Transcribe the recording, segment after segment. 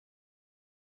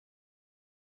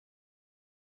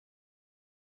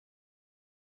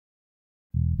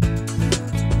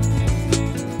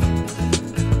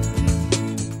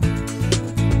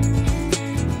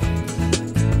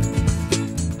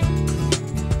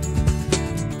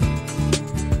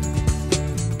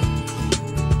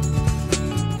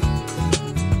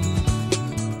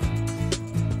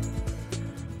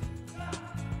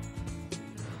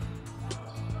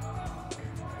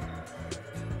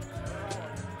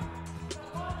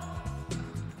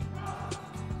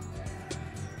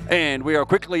And we are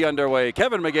quickly underway.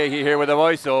 Kevin McGahey here with a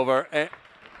voiceover. And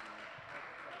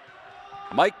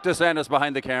Mike DeSantis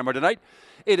behind the camera tonight.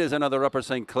 It is another Upper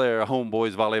St. Clair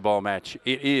Homeboys volleyball match.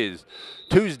 It is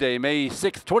Tuesday, May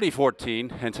 6th,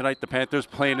 2014. And tonight the Panthers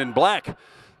playing in black,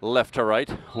 left to right.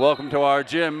 Welcome to our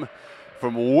gym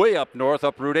from way up north,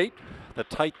 up Route 8, the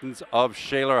Titans of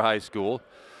Shaler High School.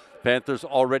 Panthers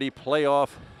already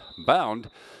playoff bound.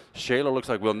 Shaler looks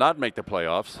like will not make the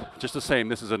playoffs. Just the same,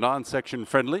 this is a non-section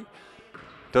friendly.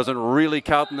 Doesn't really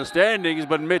count in the standings,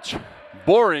 but Mitch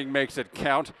Boring makes it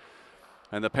count.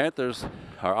 And the Panthers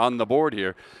are on the board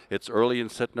here. It's early in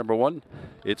set number one.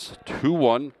 It's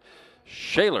 2-1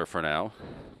 Shaler for now.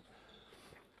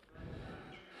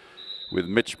 With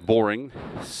Mitch Boring,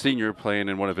 senior, playing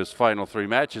in one of his final three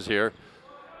matches here.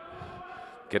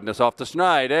 Getting us off the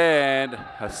snide, and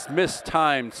a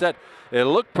mistimed set. It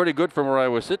looked pretty good from where I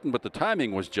was sitting, but the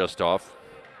timing was just off.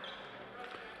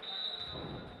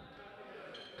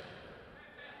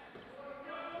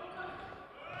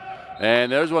 And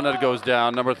there's one that goes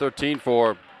down, number 13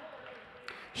 for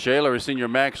Shaler, senior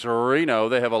Max Reno.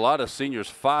 They have a lot of seniors,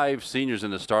 5 seniors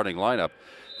in the starting lineup.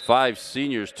 5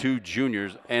 seniors, 2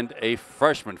 juniors, and a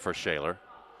freshman for Shaler.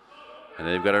 And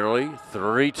they've got an early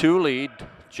 3-2 lead.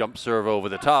 Jump serve over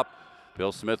the top.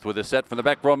 Bill Smith with a set from the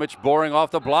back row. Mitch Boring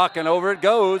off the block, and over it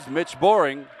goes. Mitch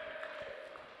Boring.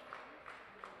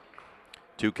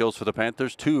 2 kills for the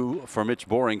Panthers, 2 for Mitch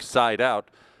Boring, side out.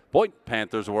 Point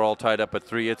Panthers were all tied up at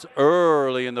 3. It's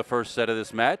early in the first set of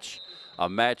this match. A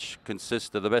match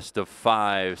consists of the best of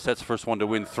 5 sets. First one to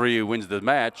win 3 wins the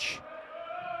match.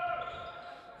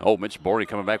 Oh, Mitch Boring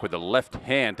coming back with the left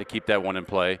hand to keep that one in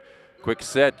play. Quick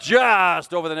set,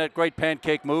 just over the net. Great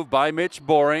pancake move by Mitch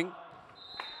Boring.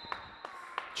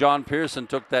 John Pearson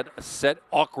took that set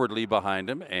awkwardly behind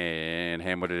him and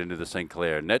hammered it into the St.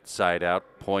 Clair net. Side out,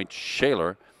 point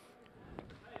Shaler.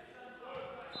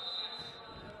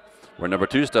 Where number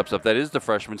 2 steps up, that is the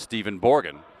freshman Stephen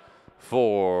Borgen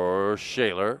for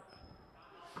Shaler.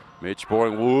 Mitch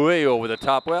Boring way over the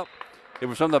top. Well, it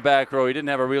was from the back row. He didn't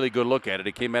have a really good look at it.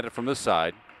 He came at it from the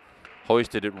side,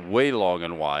 hoisted it way long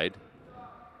and wide.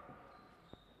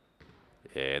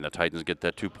 And the Titans get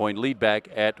that 2-point lead back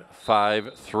at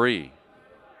 5-3.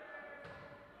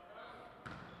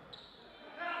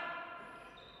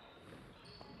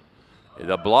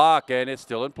 The block, and it's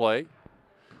still in play.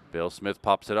 Bill Smith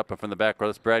pops it up from the back row.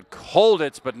 That's Brad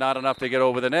Kolditz, but not enough to get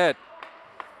over the net.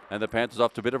 And the Panthers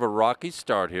off to a bit of a rocky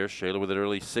start here. Shaler with an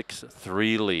early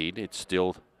 6-3 lead. It's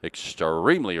still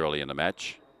extremely early in the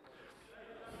match.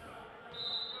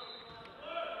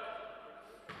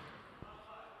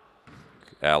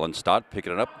 Alan Stott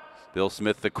picking it up. Bill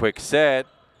Smith the quick set.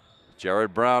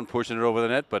 Jared Brown pushing it over the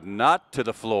net, but not to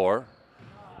the floor.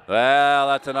 Well,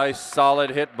 that's a nice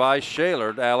solid hit by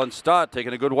Shaler. Alan Stott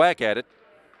taking a good whack at it.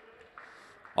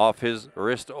 Off his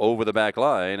wrist over the back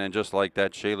line, and just like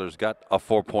that, Shaler's got a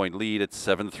 4-point lead at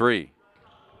 7-3.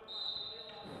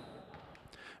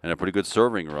 And a pretty good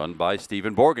serving run by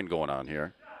Stephen Borgen going on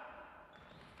here.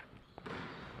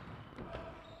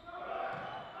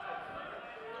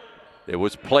 It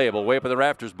was playable, way up in the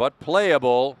rafters, but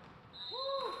playable.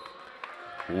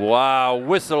 Wow,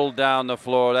 whistled down the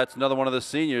floor. That's another one of the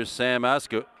seniors, Sam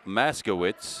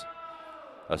Maskowitz.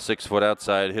 A 6-foot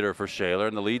outside hitter for Shaler,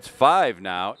 and the lead's 5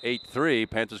 now, 8-3.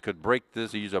 Panthers could break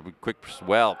this. He used a quick,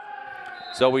 well,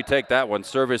 so we take that one.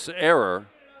 Service error.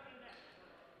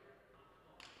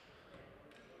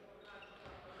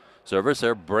 Service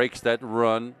error breaks that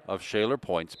run of Shaler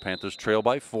points. Panthers trail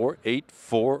by 4,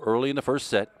 8-4 early in the first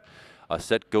set. A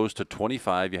set goes to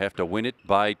 25. You have to win it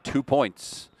by 2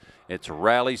 points. It's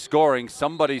rally scoring.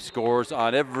 Somebody scores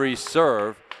on every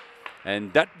serve,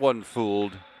 and that one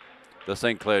fooled the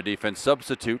St. Clair defense.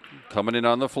 Substitute coming in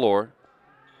on the floor.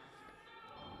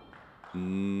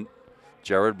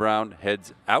 Jared Brown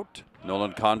heads out.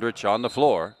 Nolan Kondrich on the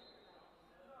floor.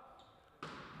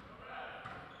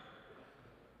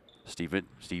 Steve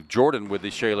Jordan with the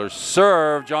Shaler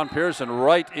serve. John Pearson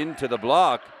right into the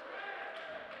block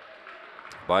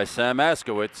by Sam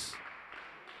Maskowitz.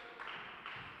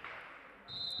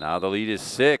 Now the lead is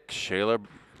 6. Shaler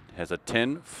has a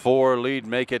 10-4 lead,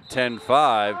 make it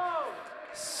 10-5.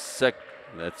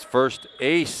 That's first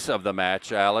ace of the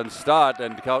match, Alan Stott,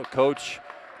 and Coach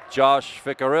Josh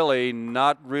Ficcarelli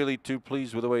not really too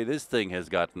pleased with the way this thing has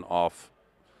gotten off.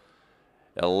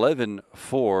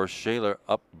 11-4, Shaler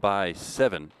up by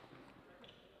 7.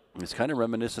 It's kind of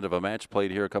reminiscent of a match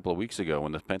played here a couple of weeks ago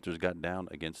when the Panthers got down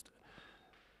against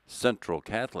Central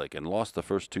Catholic and lost the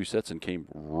first 2 sets and came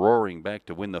roaring back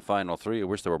to win the final 3. I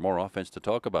wish there were more offense to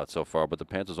talk about so far, but the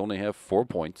Panthers only have 4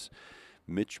 points.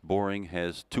 Mitch Boring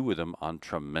has 2 of them on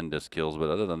tremendous kills, but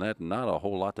other than that, not a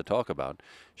whole lot to talk about.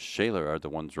 Shaler are the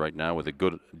ones right now with the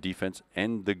good defense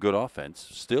and the good offense.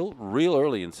 Still real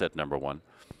early in set number 1.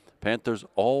 Panthers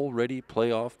already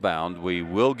playoff bound. We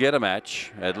will get a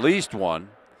match, at least one.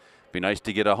 Be nice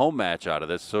to get a home match out of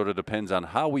this. Sort of depends on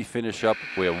how we finish up.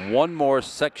 We have one more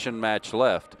section match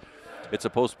left. It's a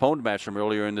postponed match from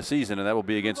earlier in the season, and that will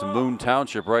be against Moon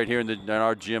Township right here in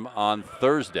our gym on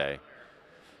Thursday.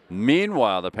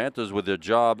 Meanwhile, the Panthers with their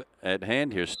job at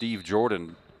hand here. Steve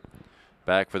Jordan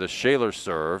back for the Shaler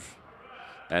serve.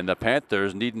 And the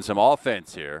Panthers needing some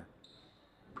offense here.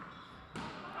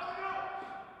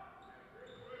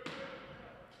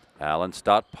 Alan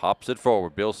Stott pops it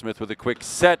forward. Bill Smith with a quick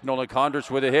set. Nolan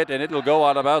Kondrich with a hit, and it'll go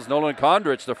out of bounds. Nolan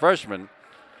Kondrich, the freshman,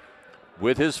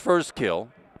 with his first kill.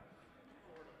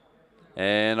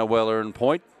 And a well-earned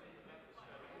point.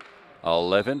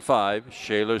 11-5.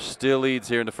 Shaler still leads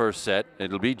here in the first set.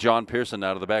 It'll be John Pearson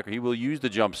out of the back. He will use the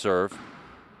jump serve.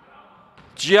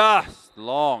 Just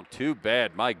long. Too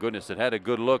bad. My goodness, it had a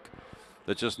good look.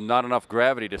 There's just not enough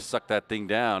gravity to suck that thing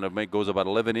down. It goes about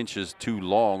 11 inches too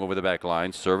long over the back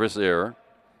line. Service error.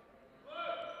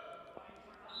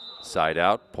 Side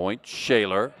out. Point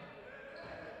Shaler.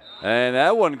 And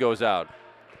that one goes out.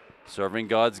 Serving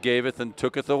gods gaveth and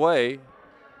tooketh away.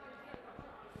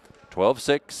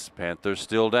 12-6. Panthers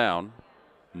still down.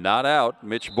 Not out.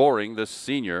 Mitch Boring, the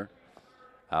senior.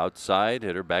 Outside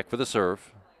hitter back for the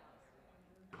serve.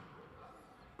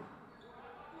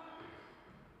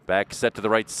 Back set to the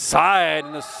right side,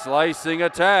 and the slicing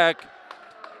attack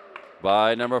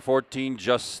by number 14,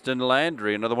 Justin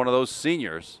Landry, another one of those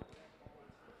seniors.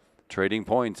 Trading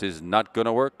points is not going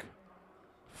to work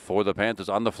for the Panthers.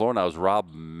 On the floor now is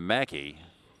Rob Mackey.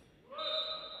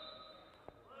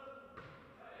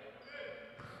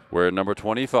 We're at number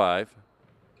 25.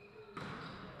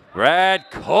 Brad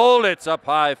Kolditz up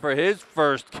high for his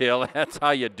first kill. That's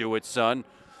how you do it, son.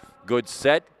 Good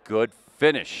set, good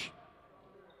finish.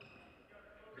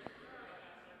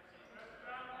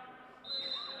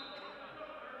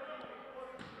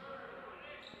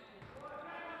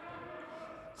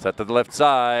 Set to the left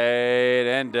side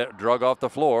and drug off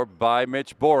the floor by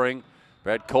Mitch Boring.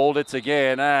 Brad Kolditz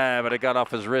again, but it got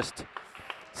off his wrist.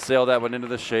 Sailed that one into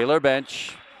the Shaler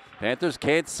bench. Panthers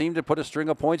can't seem to put a string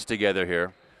of points together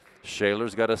here.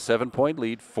 Shaler's got a 7-point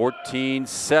lead,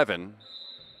 14-7.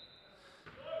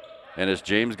 And it's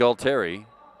James Galtieri,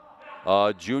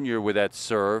 junior, with that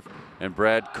serve. And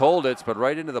Brad Kolditz, but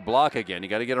right into the block again. You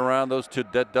got to get around those two,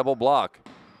 that double block.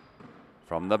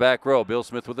 From the back row, Bill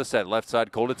Smith with the set. Left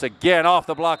side, Kolditz again off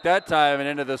the block that time and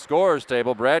into the scorer's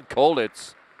table. Brad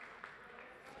Kolditz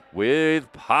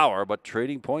with power, but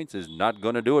trading points is not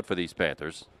going to do it for these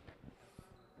Panthers.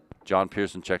 John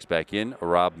Pearson checks back in.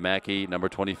 Rob Mackey, number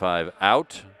 25,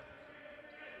 out.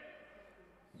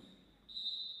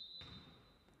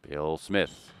 Bill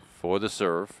Smith for the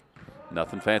serve.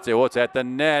 Nothing fancy. Oh, it's at the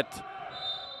net.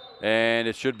 And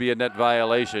it should be a net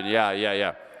violation.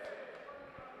 Yeah.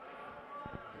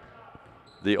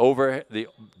 The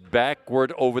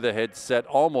backward over the head set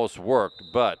almost worked,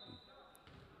 but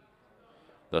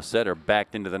the setter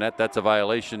backed into the net. That's a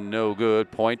violation. No good.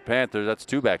 Point Panthers. That's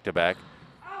 2 back-to-back.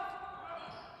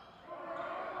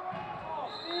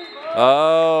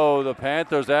 Oh, the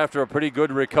Panthers, after a pretty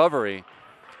good recovery,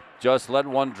 just let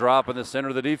one drop in the center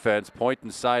of the defense. Point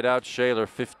and side out Shaler,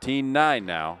 15-9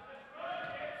 now.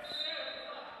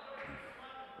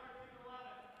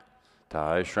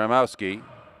 Ty Shramowski.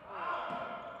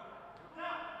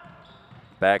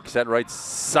 Back set right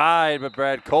side, but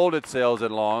Brad Kolditz sails it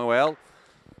long. Well,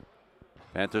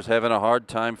 Panthers having a hard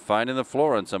time finding the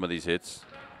floor on some of these hits.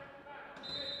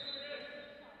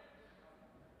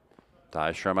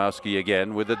 Ty Shramowski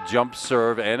again with a jump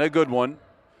serve and a good one.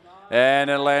 And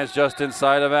it lands just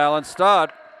inside of Alan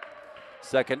Stott.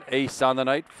 Second ace on the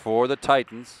night for the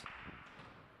Titans.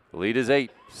 The lead is 8,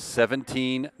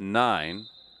 17-9.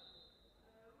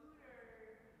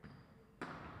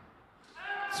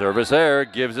 Service error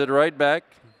gives it right back.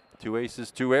 2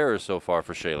 aces, 2 errors so far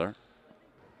for Shaler.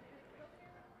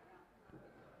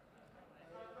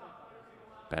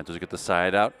 Panthers get the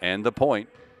side out and the point,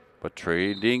 but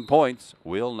trading points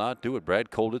will not do it. Brad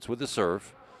Kolditz with the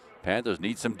serve. Panthers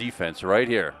need some defense right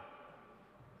here.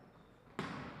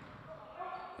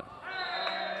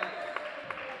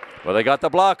 Well, they got the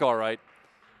block all right.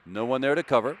 No one there to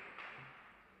cover.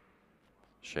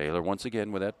 Shaler once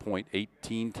again with that point.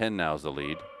 18-10 now is the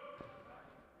lead.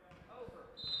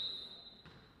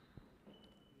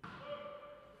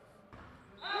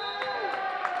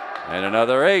 And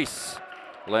another ace.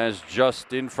 Lands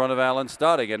just in front of Alan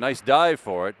Stotting. A nice dive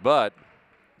for it, but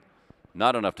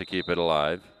not enough to keep it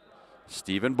alive.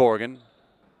 Stephen Borgen.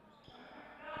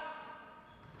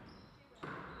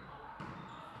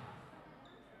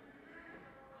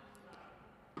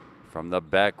 From the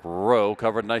back row,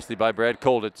 covered nicely by Brad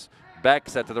Kolditz. Back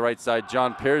set to the right side,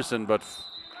 John Pearson, but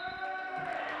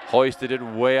hoisted it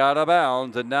way out of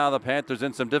bounds, and now the Panthers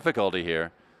in some difficulty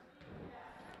here.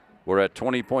 We're at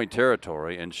 20-point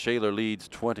territory, and Shaler leads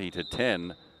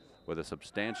 20-10 with a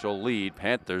substantial lead.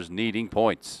 Panthers needing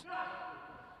points.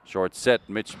 Short set,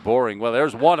 Mitch Boring. Well,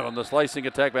 there's one of them, the slicing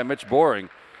attack by Mitch Boring.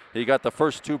 He got the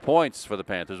first 2 points for the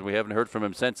Panthers. We haven't heard from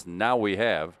him since. Now we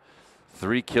have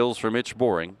 3 kills for Mitch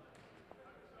Boring.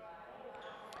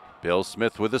 Bill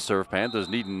Smith with the serve. Panthers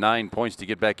need 9 points to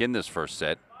get back in this first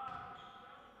set.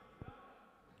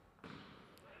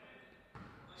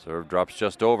 Serve drops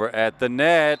just over at the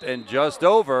net and just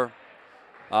over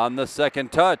on the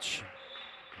second touch.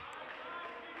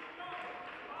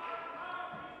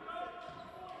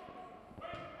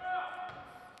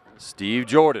 Steve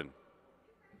Jordan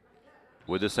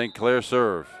with the St. Clair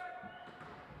serve.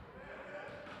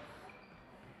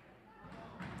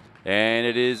 And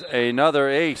it is another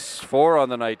ace. 4 on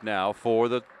the night now for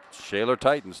the Shaler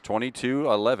Titans.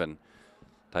 22-11.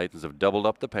 Titans have doubled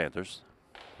up the Panthers.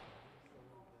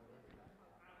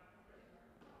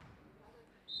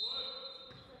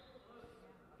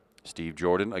 Steve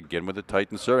Jordan again with the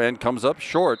Titans serve and comes up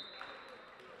short.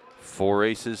 4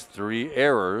 aces, 3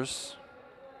 errors.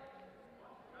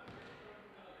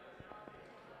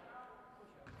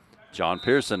 John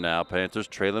Pearson now. Panthers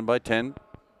trailing by 10.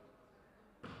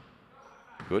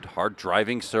 Good hard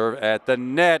driving serve at the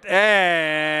net,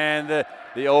 and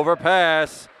the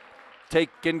overpass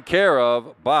taken care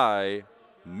of by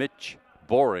Mitch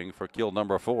Boring for kill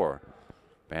number 4.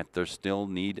 Panthers still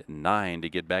need 9 to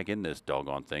get back in this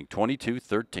doggone thing.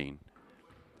 22-13.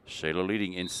 Shaler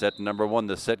leading in set number 1.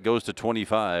 The set goes to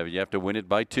 25. You have to win it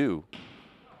by 2.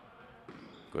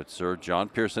 Good serve, John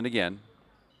Pearson again.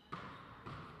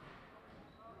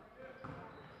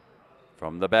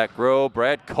 From the back row,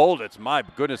 Brad Kolditz. My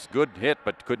goodness, good hit,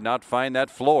 but could not find that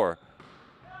floor.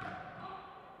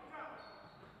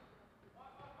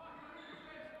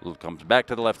 Comes back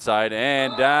to the left side,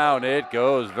 and down it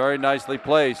goes. Very nicely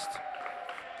placed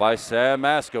by Sam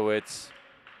Maskowitz.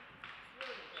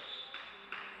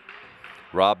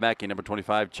 Rob Mackey, number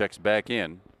 25, checks back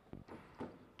in.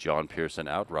 John Pearson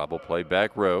out. Rob will play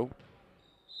back row.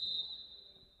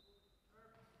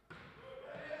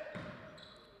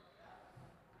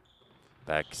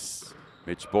 Backs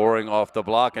Mitch Boring off the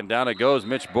block, and down it goes.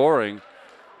 Mitch Boring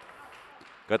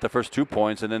got the first 2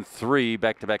 points and then 3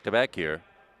 back-to-back here.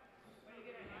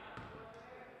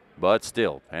 But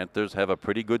still, Panthers have a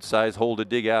pretty good size hole to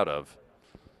dig out of.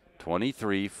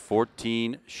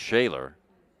 23-14 Shaler.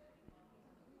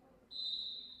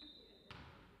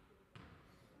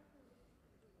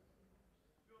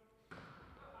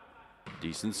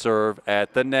 Decent serve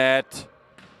at the net.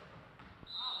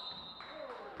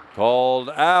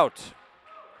 Called out.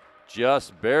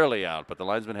 Just barely out, but the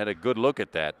linesman had a good look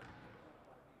at that.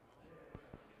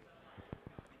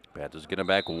 Panthers get him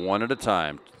back 1 at a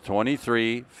time.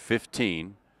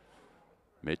 23-15.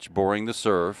 Mitch Boring the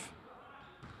serve.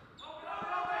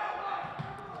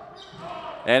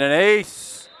 And an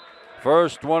ace.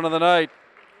 First one of the night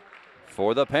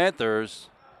for the Panthers.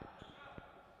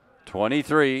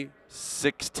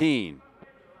 23-16.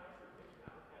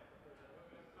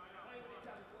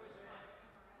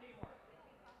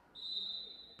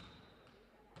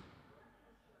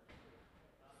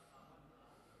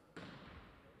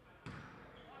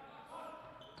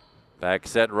 Back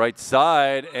set right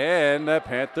side, and the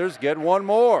Panthers get one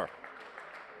more.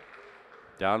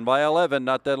 Down by 11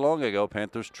 not that long ago.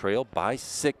 Panthers trail by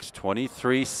 6.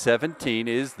 23-17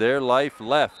 is their life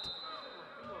left.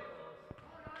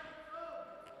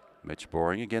 Mitch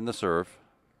Boring again the serve.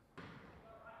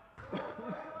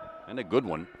 And a good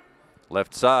one.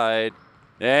 Left side.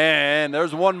 And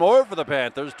there's one more for the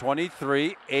Panthers.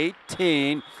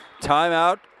 23-18.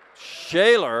 Timeout,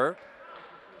 Shaler.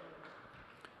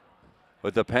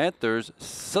 But the Panthers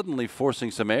suddenly forcing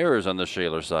some errors on the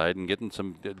Shaler side and getting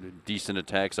some decent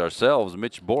attacks ourselves.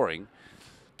 Mitch Boring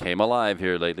came alive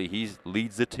here lately. He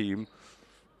leads the team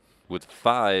with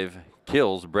 5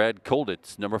 kills. Brad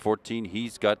Kolditz, number 14,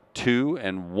 he's got 2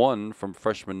 and 1 from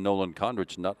freshman Nolan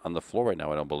Condrich, not on the floor right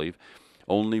now, I don't believe.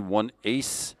 Only 1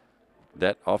 ace,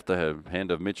 that off the hand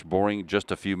of Mitch Boring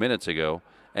just a few minutes ago.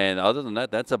 And other than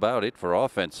that, that's about it for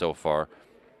offense so far.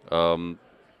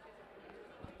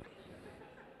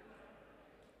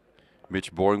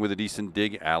 Mitch Boring with a decent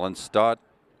dig. Alan Stott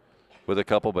with a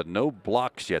couple, but no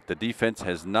blocks yet. The defense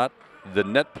has not, the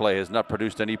net play has not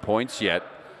produced any points yet.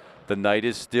 The night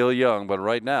is still young, but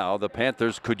right now the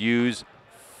Panthers could use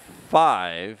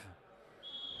 5.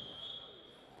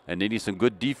 And they need some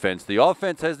good defense. The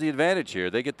offense has the advantage here.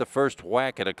 They get the first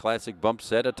whack at a classic bump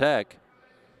set attack.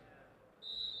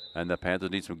 And the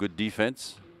Panthers need some good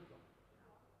defense.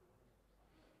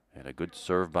 And a good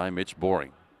serve by Mitch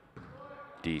Boring.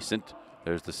 Decent.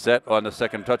 There's the set on the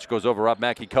second touch, goes over. Rob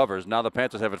Mackey covers. Now the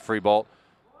Panthers have it free ball.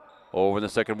 Over in the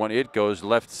second one, it goes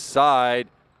left side.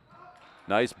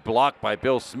 Nice block by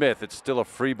Bill Smith. It's still a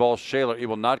free ball. Shaler, he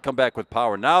will not come back with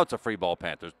power. Now it's a free ball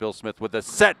Panthers. Bill Smith with the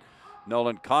set.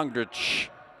 Nolan Condrich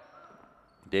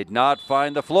did not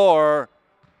find the floor.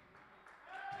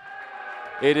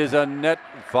 It is a net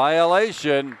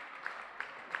violation.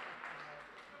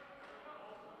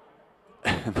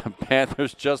 And the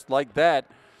Panthers, just like that,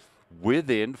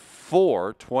 within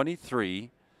 4, 23-19.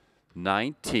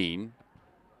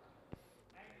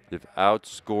 They've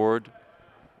outscored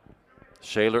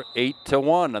Shaler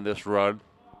 8-1 on this run.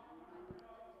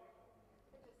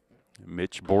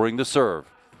 Mitch Boring the serve.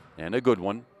 And a good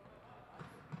one.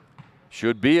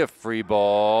 Should be a free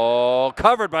ball.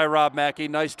 Covered by Rob Mackey.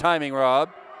 Nice timing, Rob.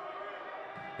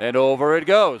 And over it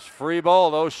goes. Free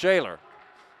ball, though, Shaler.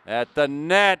 At the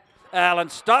net, Alan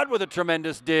Stott with a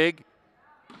tremendous dig.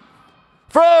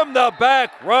 From the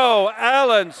back row,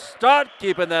 Alan Stott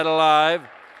keeping that alive.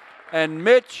 And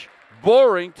Mitch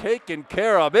Boring taking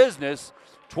care of business.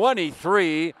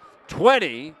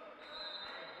 23-20.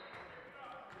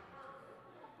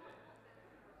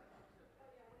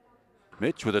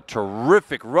 Mitch with a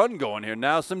terrific run going here.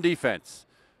 Now some defense.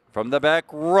 From the back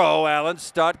row, Alan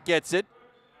Stott gets it.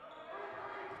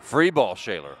 Free ball,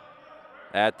 Shaler.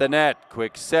 At the net.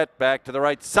 Quick set back to the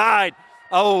right side.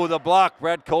 Oh, the block.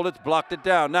 Brad Kolditz blocked it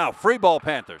down. Now free ball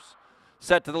Panthers.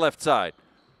 Set to the left side.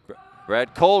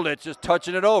 Brad Kolditz just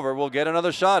touching it over. We'll get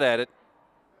another shot at it.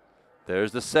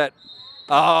 There's the set.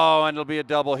 Oh, and it'll be a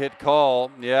double hit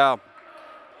call. Yeah.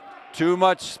 Too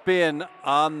much spin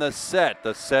on the set.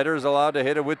 The setter's allowed to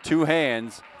hit it with 2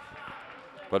 hands.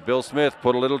 But Bill Smith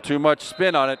put a little too much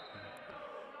spin on it.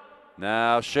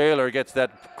 Now Shaler gets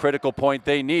that critical point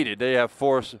they needed. They have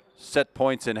 4 set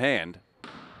points in hand.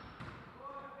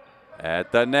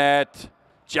 At the net.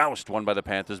 Joust won by the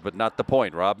Panthers, but not the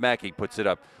point. Rob Mackey puts it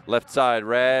up. Left side,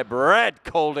 Brad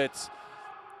Kolditz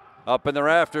up in the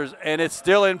rafters, and it's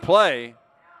still in play.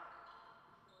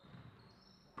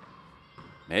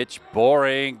 Mitch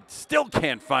Boring still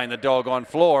can't find the doggone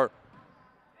floor.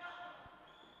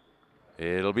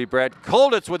 It'll be Brad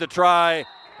Kolditz with a try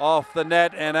off the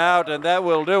net and out, and that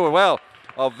will do it. Well,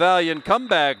 a valiant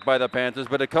comeback by the Panthers,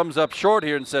 but it comes up short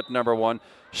here in set number 1.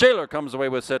 Shaler comes away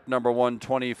with set number 1,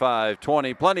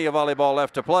 25-20. Plenty of volleyball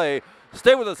left to play.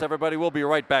 Stay with us, everybody. We'll be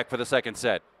right back for the second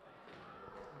set.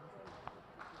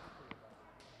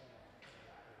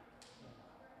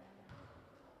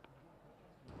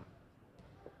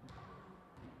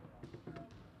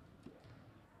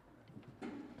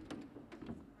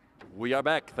 We are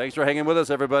back. Thanks for hanging with us,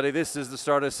 everybody. This is the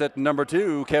start of set number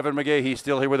 2. Kevin McGahee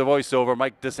still here with the voiceover.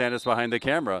 Mike DeSantis behind the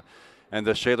camera. And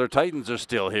the Shaler Titans are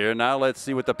still here. Now let's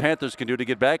see what the Panthers can do to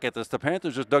get back at this. The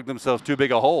Panthers just dug themselves too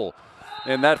big a hole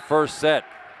in that first set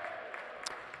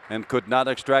and could not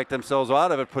extract themselves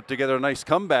out of it. Put together a nice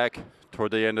comeback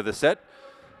toward the end of the set.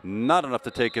 Not enough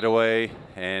to take it away.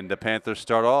 And the Panthers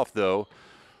start off, though,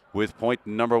 with point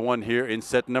number 1 here in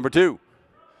set number 2.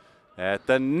 At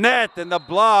the net and the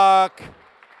block.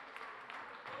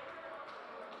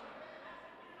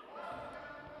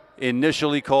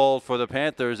 Initially called for the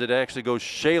Panthers. It actually goes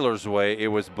Shaler's way. It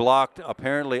was blocked,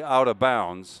 apparently out of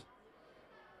bounds.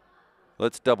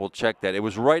 Let's double check that. It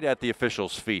was right at the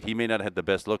official's feet. He may not have had the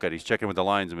best look at it. He's checking with the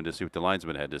linesman to see what the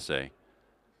linesman had to say.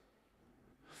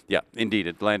 Yeah, indeed,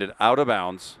 it landed out of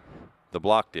bounds. The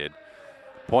block did.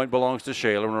 Point belongs to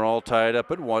Shaler, and we're all tied up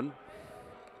at 1.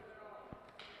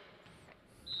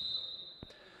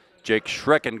 Jake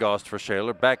Schreckengost for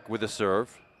Shaler, back with the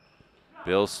serve.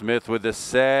 Bill Smith with the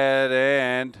set,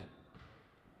 and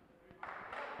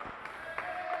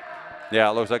yeah,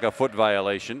 it looks like a foot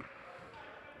violation.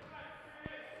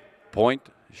 Point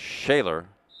Shaler.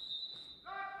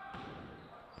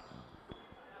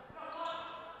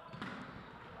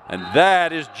 And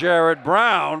that is Jared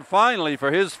Brown, finally, for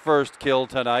his first kill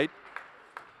tonight.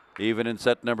 Even in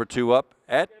set number 2 up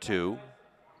at 2.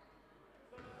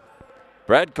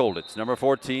 Brad Kolditz, number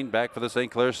 14, back for the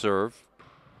St. Clair serve.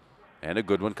 And a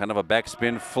good one, kind of a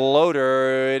backspin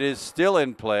floater. It is still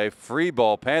in play. Free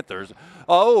ball, Panthers.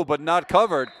 Oh, but not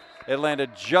covered. It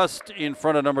landed just in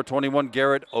front of number 21,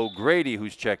 Garrett O'Grady,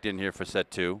 who's checked in here for set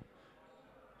 2.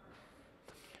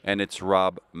 And it's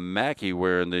Rob Mackey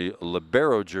wearing the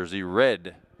libero jersey,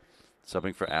 red,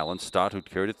 subbing for Alan Stott, who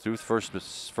carried it through first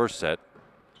set.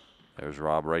 There's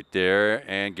Rob right there,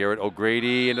 and Garrett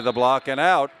O'Grady into the block and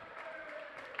out.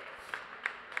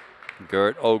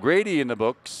 Garrett O'Grady in the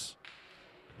books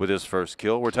with his first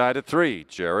kill. We're tied at 3.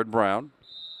 Jared Brown,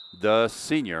 the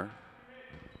senior.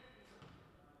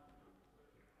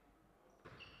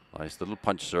 Nice little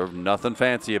punch serve, nothing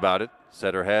fancy about it.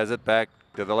 Setter has it back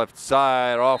to the left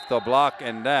side, off the block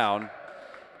and down.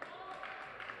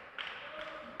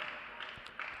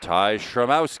 Ty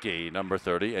Shramowski, number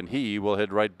 30, and he will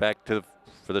head right back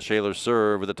for the Shaler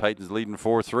serve with the Titans leading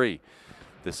 4-3.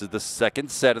 This is the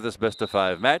second set of this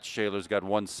best-of-5 match. Shaler's got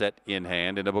one set in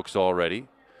hand in the books already.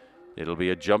 It'll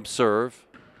be a jump serve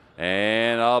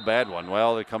and a bad one.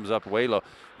 Well, it comes up way low.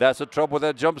 That's the trouble with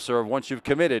that jump serve. Once you've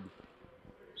committed,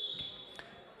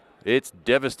 it's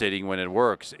devastating when it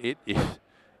works. It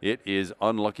is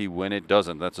unlucky when it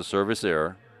doesn't. That's a service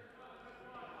error.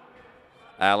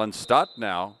 Alan Stott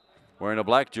now wearing a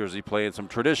black jersey, playing some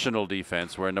traditional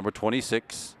defense, wearing number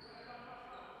 26.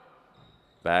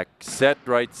 Back set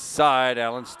right side.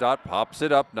 Alan Stott pops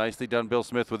it up. Nicely done, Bill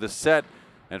Smith, with the set.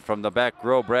 And from the back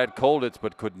row, Brad Kolditz,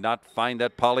 but could not find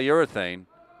that polyurethane.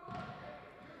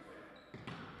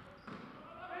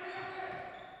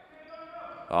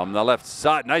 On the left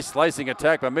side, nice slicing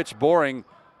attack by Mitch Boring.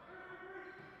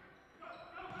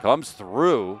 Comes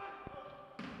through.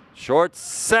 Short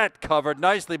set, covered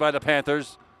nicely by the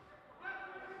Panthers.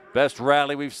 Best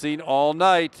rally we've seen all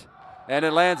night. And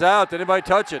it lands out. Did anybody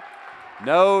touch it?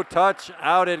 No touch.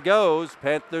 Out it goes.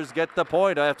 Panthers get the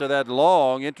point after that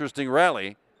long, interesting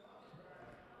rally.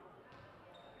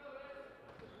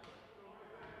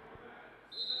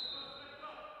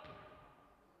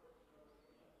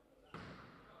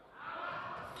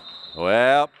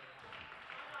 Well,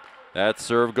 that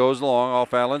serve goes long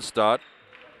off Alan Stott.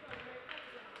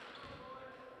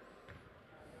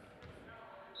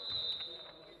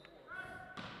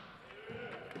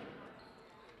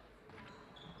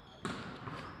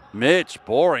 Mitch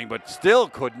Boring, but still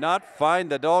could not find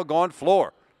the doggone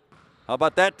floor. How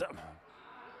about that?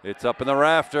 It's up in the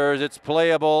rafters. It's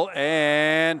playable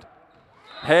and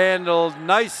handled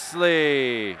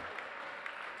nicely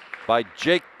by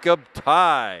Jacob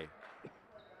Ty.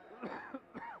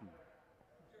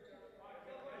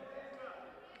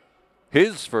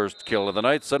 His first kill of the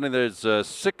night. Suddenly there's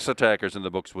 6 attackers in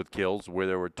the books with kills, where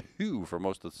there were 2 for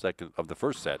most of the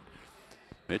first set.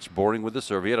 Mitch Boring with the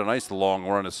serve. He had a nice long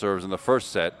run of serves in the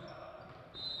first set,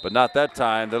 but not that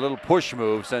time. The little push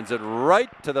move sends it right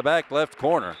to the back left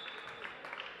corner.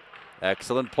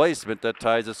 Excellent placement. That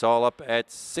ties us all up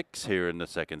at 6 here in the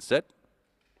second set.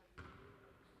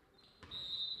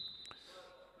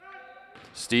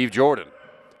 Steve Jordan,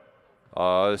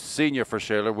 senior for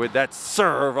Shaler, with that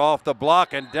serve off the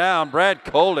block and down. Brad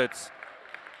Kolditz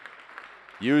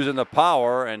using the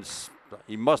power, and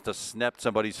he must have snapped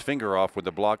somebody's finger off with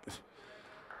the block.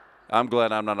 I'm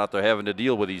glad I'm not out there having to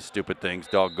deal with these stupid things,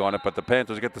 doggone it. But the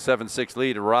Panthers get the 7-6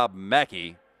 lead. Rob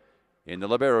Mackey in the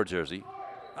libero jersey.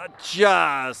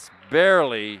 Just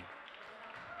barely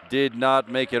did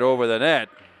not make it over the net.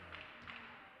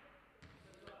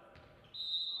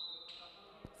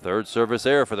 Third service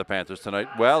error for the Panthers tonight.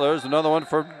 Well, there's another one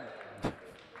for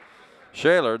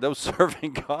Shaler. Those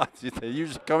serving gods, they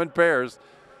usually come in pairs.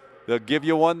 They'll give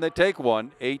you one, they take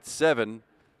one. 8-7.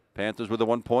 Panthers with a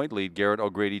 1-point lead. Garrett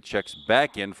O'Grady checks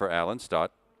back in for Alan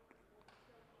Stott.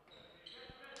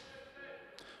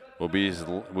 We'll be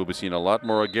seeing a lot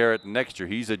more of Garrett next year.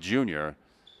 He's a junior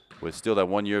with still that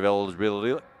 1 year of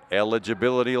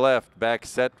eligibility left. Back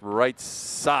set right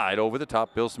side over the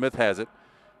top. Bill Smith has it.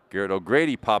 Garrett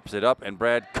O'Grady pops it up, and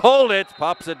Brad Kolditz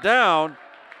pops it down.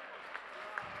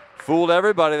 Fooled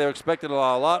everybody. They were expecting a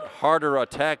lot harder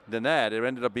attack than that. It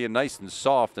ended up being nice and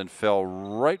soft and fell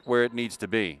right where it needs to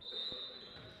be.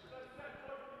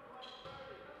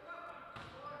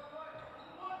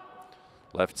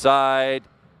 Left side,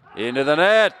 into the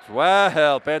net.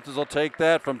 Well, Panthers will take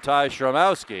that from Ty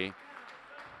Shramowski.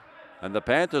 And the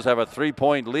Panthers have a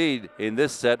 3-point lead in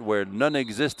this set where none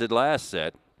existed last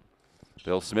set.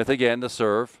 Bill Smith again, the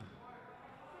serve.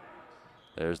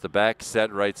 There's the back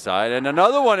set right side, and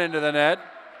another one into the net.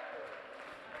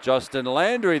 Justin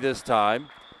Landry this time.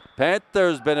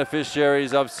 Panthers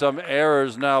beneficiaries of some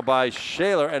errors now by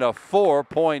Shaler, and a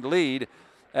 4-point lead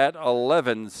at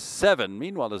 11-7.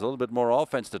 Meanwhile, there's a little bit more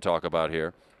offense to talk about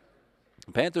here.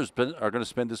 Panthers are going to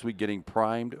spend this week getting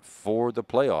primed for the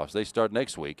playoffs. They start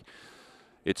next week.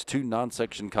 It's 2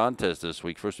 non-section contests this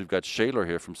week. First, we've got Shaler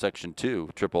here from Section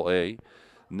 2, AAA.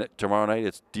 Tomorrow night,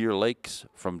 it's Deer Lakes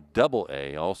from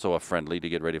AA, also a friendly to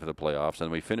get ready for the playoffs.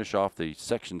 And we finish off the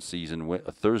section season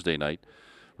Thursday night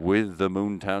with the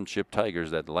Moon Township Tigers,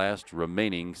 that last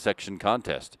remaining section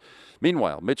contest.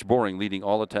 Meanwhile, Mitch Boring leading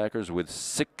all attackers with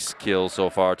 6 kills so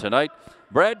far tonight.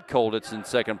 Brad Kolditz in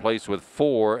second place with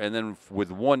 4, and then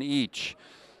with 1 each,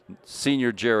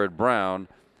 senior Jared Brown,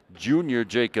 junior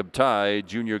Jacob Ty,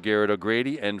 junior Garrett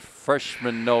O'Grady, and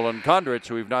freshman Nolan Kondrich,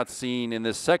 who we've not seen in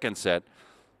this second set,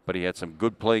 but he had some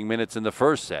good playing minutes in the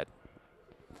first set.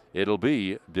 It'll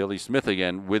be Billy Smith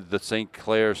again with the St.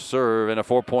 Clair serve and a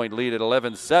 4-point lead at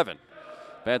 11-7.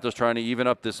 Panthers trying to even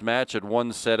up this match at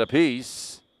 1 set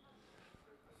apiece.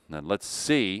 And let's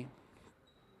see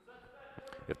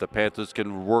if the Panthers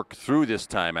can work through this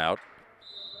timeout.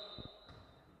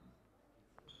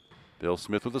 Bill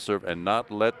Smith with the serve and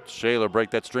not let Shaler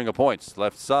break that string of points.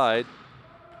 Left side.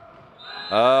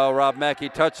 Oh, Rob Mackey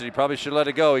touched it. He probably should let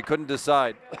it go. He couldn't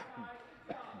decide.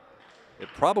 It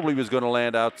probably was going to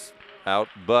land out,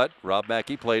 but Rob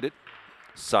Mackey played it.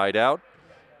 Side out.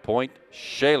 Point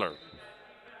Shaler.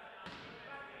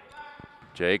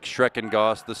 Jake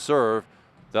Schreckengoss the serve.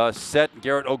 The set,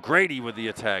 Garrett O'Grady with the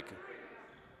attack.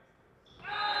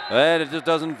 And it just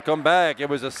doesn't come back. It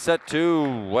was a set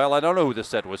 2. Well, I don't know who the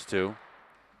set was to.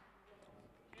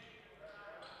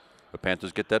 The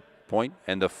Panthers get that point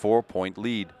and the 4-point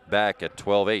lead back at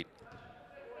 12-8.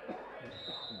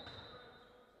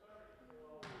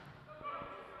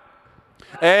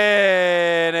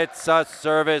 And it's a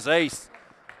service ace.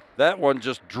 That one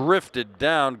just drifted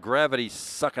down. Gravity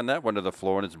sucking that one to the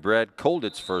floor, and it's Brad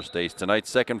Kolditz's first ace tonight,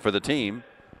 second for the team.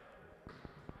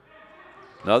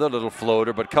 Another little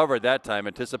floater, but covered that time,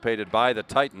 anticipated by the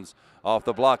Titans off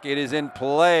the block. It is in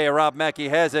play. Rob Mackey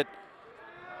has it.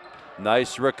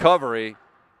 Nice recovery.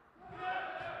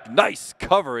 Nice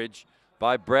coverage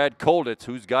by Brad Kolditz,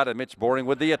 who's got it. Mitch Boring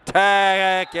with the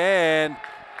attack, and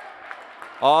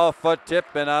off a tip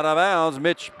and out of bounds.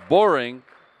 Mitch Boring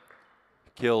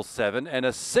kills 7 and a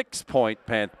 6-point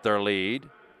Panther lead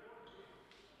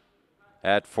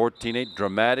at 14-8.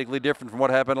 Dramatically different from what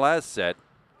happened last set.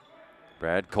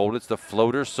 Brad Kolditz, the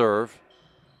floater serve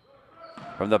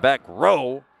from the back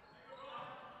row.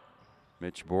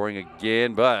 Mitch Boring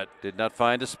again, but did not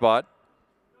find a spot.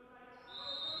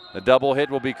 The double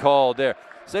hit will be called there.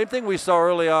 Same thing we saw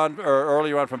earlier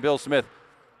on from Bill Smith.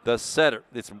 The setter,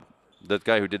 the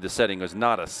guy who did the setting was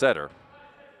not a setter.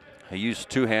 He used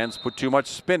 2 hands, put too much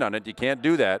spin on it. You can't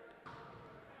do that.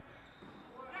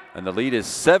 And the lead is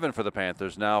 7 for the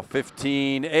Panthers now.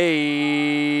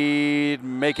 15-8,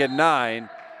 make it 9.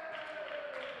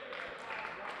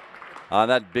 On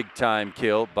that big time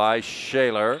kill by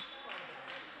Shaler.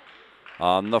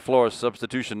 On the floor,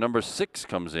 substitution number 6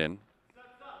 comes in.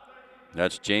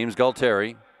 That's James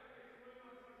Galtieri.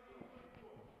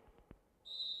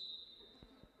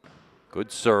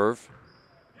 Good serve.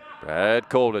 Brad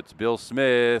Kolditz, Bill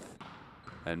Smith,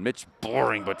 and Mitch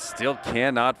Boring, but still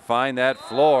cannot find that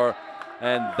floor.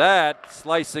 And that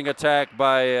slicing attack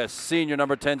by senior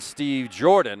number 10, Steve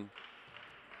Jordan.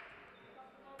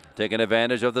 Taking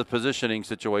advantage of the positioning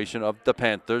situation of the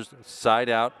Panthers. Side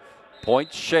out,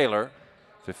 point Shaler.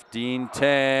 15-10,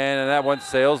 and that one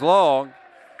sails long.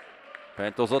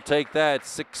 Panthers will take that.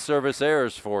 6 service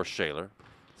errors for Shaler.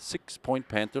 6-point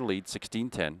Panther lead,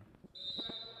 16-10.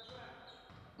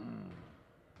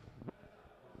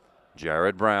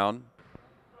 Jared Brown.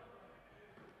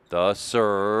 The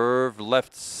serve,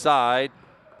 left side,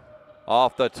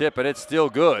 off the tip, and it's still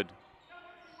good.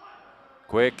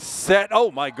 Quick set.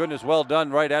 Oh, my goodness, well done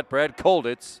right at Brad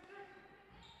Kolditz.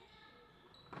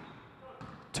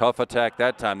 Tough attack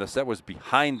that time. The set was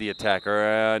behind the attacker,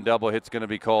 and double hit's going to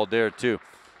be called there, too.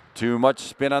 Too much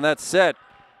spin on that set.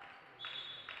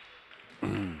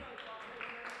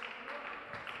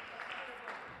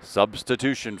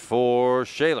 Substitution for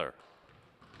Shaler.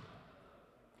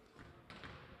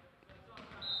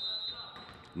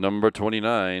 Number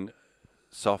 29,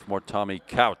 sophomore Tommy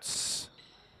Couts.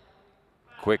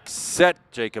 Quick set,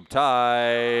 Jacob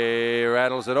Ty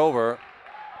rattles it over.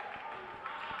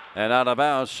 And out of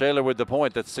bounds, Shaler with the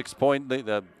point. That's 6-point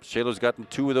lead. Shaler's gotten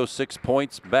 2 of those 6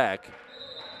 points back.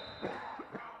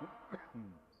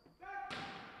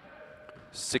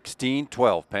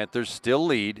 16-12, Panthers still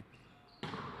lead.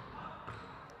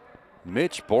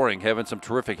 Mitch Boring having some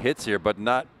terrific hits here, but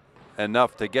not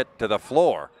enough to get to the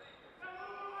floor.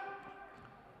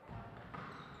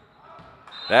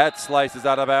 That slices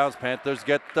out of bounds. Panthers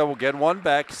get one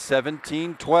back,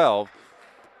 17-12.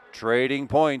 Trading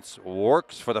points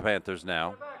works for the Panthers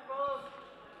now.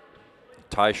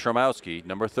 Ty Shromowski,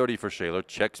 number 30 for Shaler,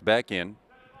 checks back in.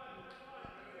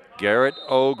 Garrett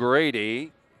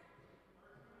O'Grady.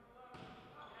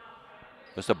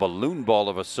 Just a balloon ball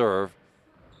of a serve.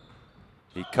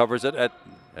 He covers it at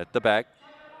the back.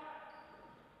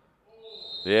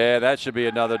 Yeah, that should be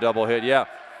another double hit. Yeah,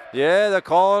 they're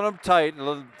calling him tight.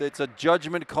 It's a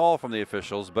judgment call from the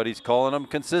officials, but he's calling them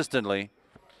consistently.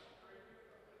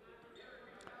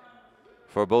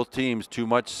 For both teams, too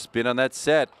much spin on that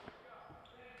set.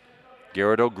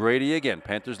 Garrett O'Grady again.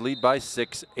 Panthers lead by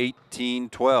 6,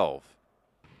 18-12.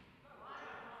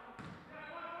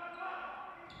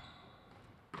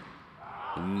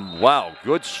 Wow,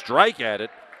 good strike at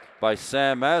it by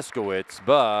Sam Maskowitz,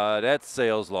 but that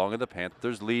sails long, and the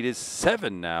Panthers' lead is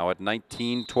 7 now at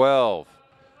 19-12.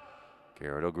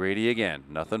 Garrett O'Grady again.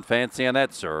 Nothing fancy on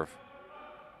that serve.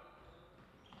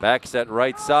 Back set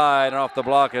right side and off the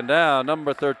block and down.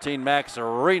 Number 13, Max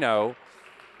Reno.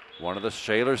 One of the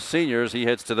Shaler seniors. He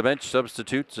heads to the bench.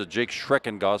 Substitutes Jake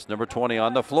Schreckengoss, number 20,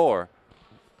 on the floor.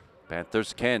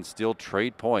 Panthers can still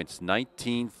trade points.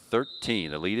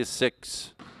 19-13. The lead is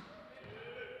 6.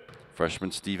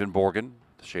 Freshman Stephen Borgen,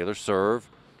 the Shaler serve.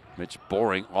 Mitch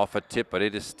Boring off a tip, but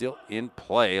it is still in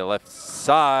play. Left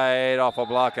side off a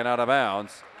block and out of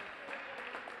bounds.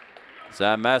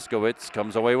 Sam Maskowitz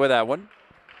comes away with that one.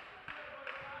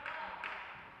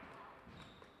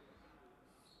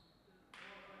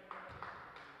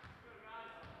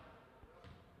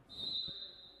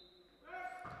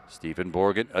 Stephen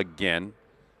Borgen again.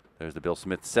 There's the Bill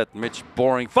Smith set. Mitch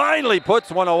Boring finally puts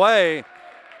one away.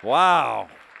 Wow.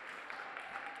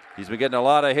 He's been getting a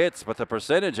lot of hits, but the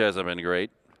percentage hasn't been great.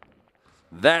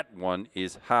 That one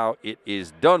is how it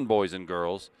is done, boys and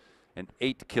girls. And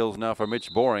 8 kills now for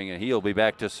Mitch Boring, and he'll be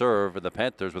back to serve the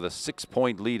Panthers with a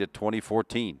 6-point lead at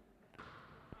 2014.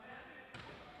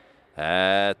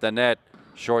 At the net,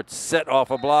 short set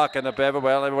off a block, and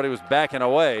everybody was backing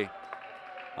away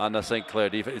on the St. Clair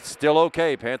defense. It's still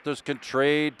okay. Panthers can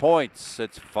trade points.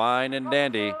 It's fine and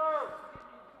dandy.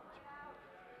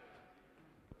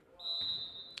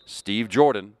 Steve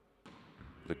Jordan,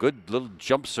 the good little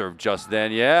jump serve just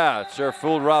then. Yeah, it sure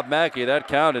fooled Rob Mackey. That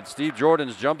counted. Steve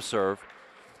Jordan's jump serve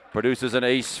produces an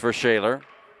ace for Shaler.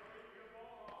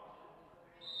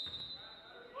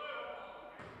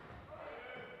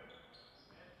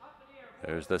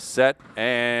 There's the set,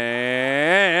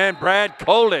 and Brad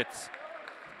Kolitz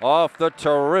off the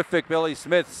terrific Billy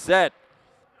Smith set.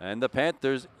 And the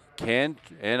Panthers can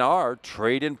and are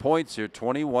trading points here,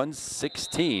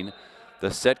 21-16.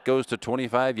 The set goes to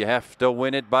 25. You have to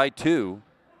win it by 2.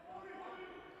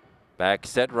 Back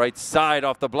set right side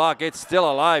off the block. It's still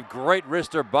alive. Great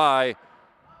wrister by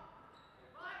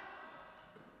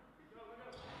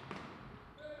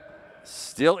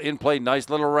still in play. Nice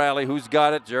little rally. Who's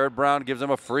got it? Jared Brown gives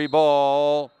him a free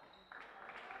ball.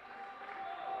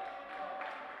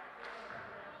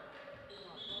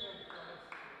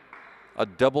 A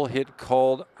double hit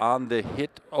called on the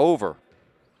hit over.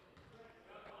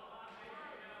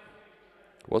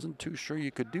 Wasn't too sure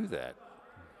you could do that.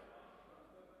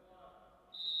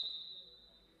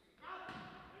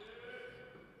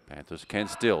 Panthers can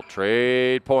still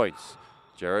trade points.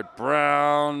 Jared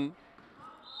Brown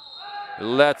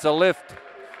lets a lift.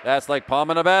 That's like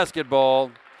palming a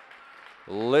basketball.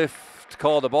 Lift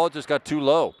call. The ball just got too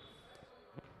low.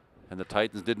 And the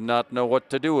Titans did not know what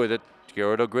to do with it.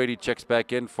 Garrett O'Grady checks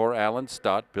back in for Alan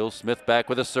Stott. Bill Smith back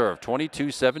with a serve.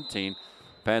 22-17.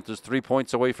 Panthers 3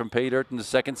 points away from pay dirt in the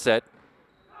second set.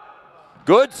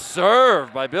 Good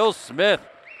serve by Bill Smith.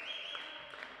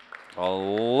 A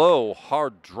low,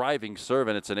 hard driving serve,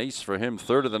 and it's an ace for him.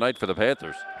 Third of the night for the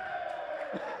Panthers.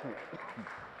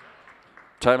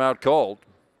 Timeout called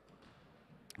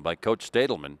by Coach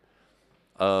Stadelman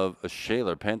of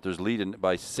Shaler. Panthers leading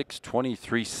by 6,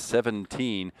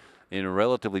 23-17. In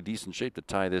relatively decent shape to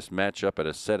tie this match up at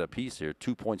a set apiece here.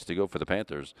 2 points to go for the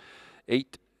Panthers.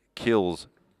 8 kills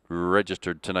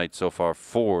registered tonight so far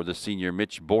for the senior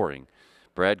Mitch Boring.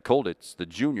 Brad Kolditz, the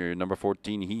junior, number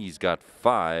 14, he's got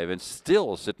 5, and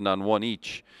still sitting on 1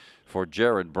 each for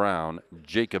Jared Brown,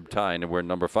 Jacob Tyne, and we're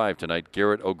number 5 tonight,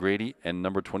 Garrett O'Grady, and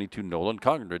number 22, Nolan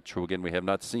Congridge, who again we have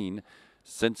not seen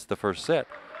since the first set.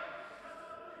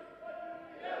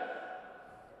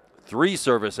 3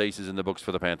 service aces in the books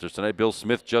for the Panthers tonight. Bill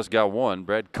Smith just got 1.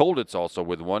 Brad Kolditz also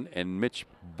with 1, and Mitch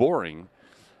Boring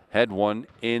had won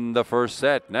in the first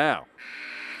set. Now,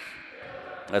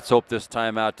 let's hope this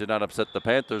timeout did not upset the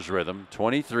Panthers' rhythm.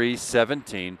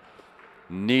 23-17,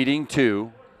 needing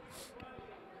two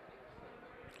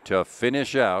to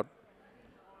finish out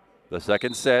the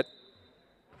second set.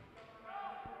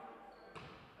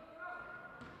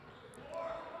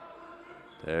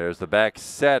 There's the back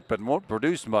set, but won't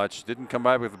produce much. Didn't come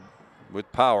by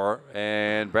with power.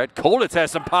 And Brad Kolditz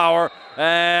has some power.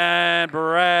 And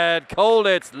Brad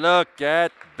Kolditz, look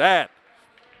at that.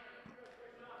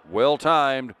 Well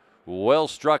timed, well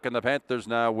struck, and the Panthers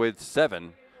now with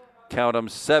 7. Count them,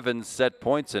 7 set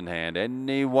points in hand.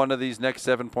 Any one of these next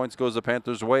 7 points goes the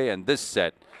Panthers' way, and this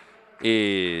set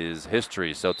is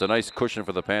history. So it's a nice cushion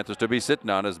for the Panthers to be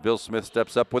sitting on as Bill Smith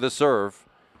steps up with a serve.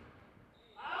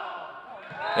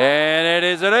 And it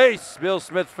is an ace. Bill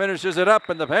Smith finishes it up,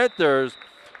 and the Panthers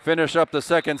finish up the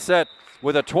second set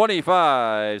with a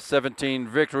 25-17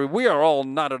 victory. We are all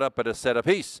knotted up at a set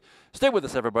apiece. Stay with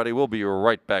us, everybody. We'll be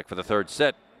right back for the third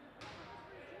set.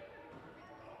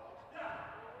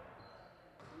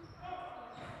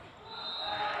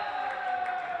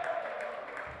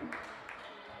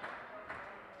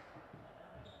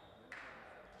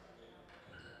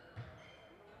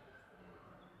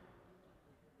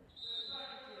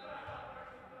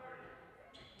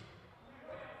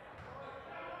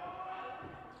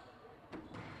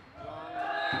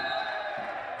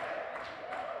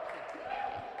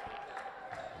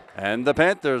 And the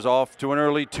Panthers off to an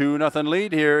early 2-0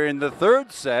 lead here in the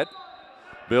third set.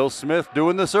 Bill Smith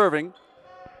doing the serving.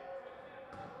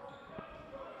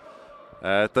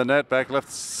 At the net, back left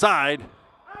side.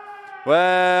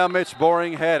 Well, Mitch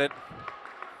Boring had it.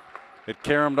 It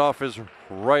caromed off his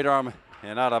right arm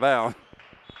and out of bounds.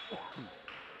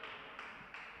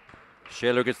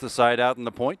 Shaler gets the side out and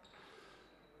the point.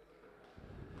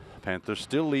 Panthers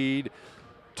still lead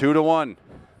 2-1.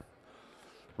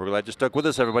 We're glad you stuck with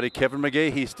us, everybody. Kevin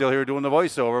McGahey, he's still here doing the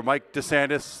voiceover. Mike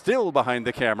DeSantis still behind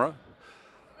the camera.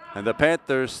 And the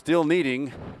Panthers still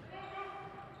needing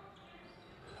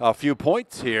a few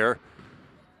points here.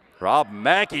 Rob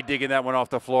Mackey digging that one off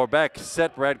the floor. Back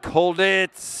set, Brad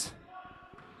Kolditz.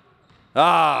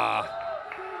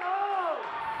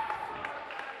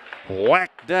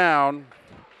 Whacked down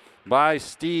by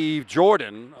Steve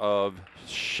Jordan of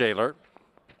Shaler.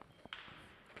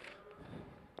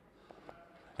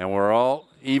 And we're all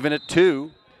even at 2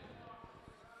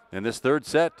 in this third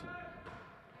set.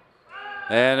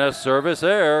 And a service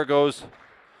error goes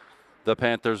the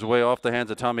Panthers' way off the hands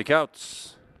of Tommy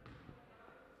Couts.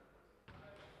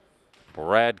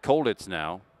 Brad Kolditz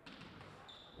now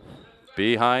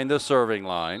behind the serving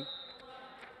line.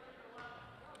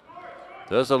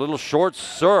 There's a little short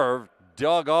serve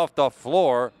dug off the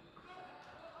floor.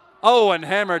 Oh, and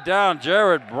hammered down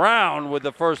Jared Brown with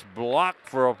the first block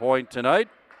for a point tonight.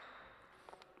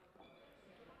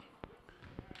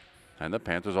 And the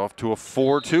Panthers off to a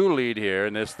 4-2 lead here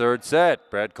in this third set.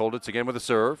 Brad Kolditz again with a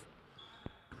serve.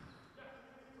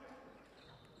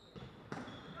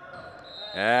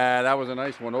 And that was a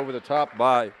nice one over the top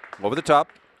by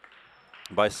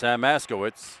Sam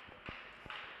Maskowitz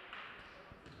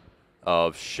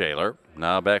of Shaler.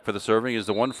 Now back for the serving is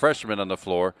the one freshman on the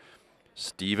floor,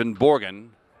 Stephen Borgen,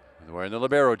 wearing the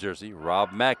libero jersey.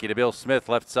 Rob Mackey to Bill Smith,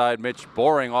 left side, Mitch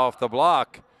Boring off the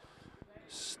block.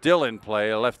 Still in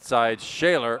play, left side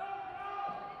Shaler.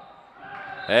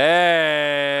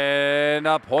 And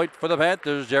a point for the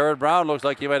Panthers. Jared Brown looks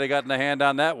like he might have gotten a hand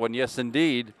on that one. Yes,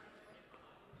 indeed.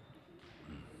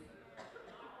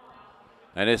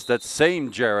 And it's that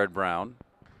same Jared Brown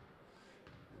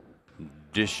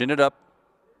dishing it up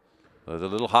with a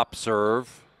little hop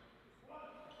serve.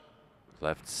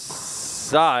 Left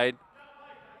side.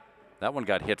 That one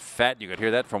got hit fat. You could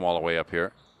hear that from all the way up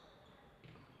here.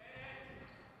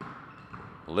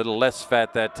 A little less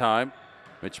fat that time.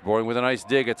 Mitch Boring with a nice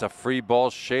dig. It's a free ball.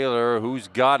 Shaler, who's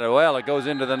got it? Well, it goes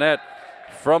into the net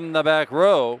from the back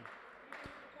row.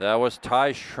 That was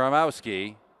Ty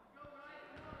Schramowski.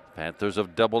 Panthers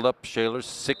have doubled up. Shaler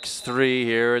 6-3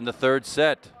 here in the third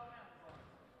set.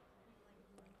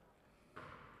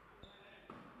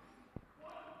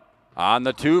 On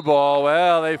the 2 ball,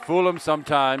 well, they fool him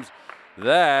sometimes.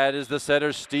 That is the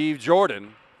setter, Steve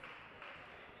Jordan.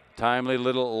 Timely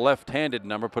little left-handed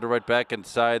number. Put it right back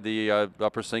inside the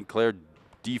Upper St. Clair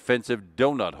defensive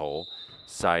donut hole.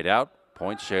 Side out,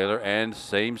 point Shaler, and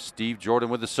same Steve Jordan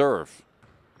with the serve.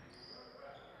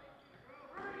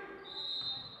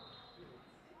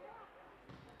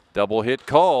 Double hit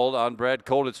called on Brad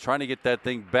Kolditz, trying to get that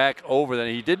thing back over the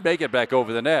net. He did make it back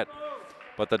over the net,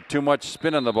 but the too much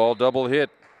spin on the ball, double hit,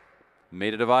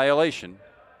 made it a violation.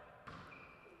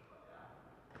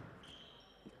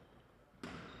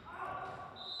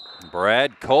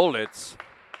 Brad Kolditz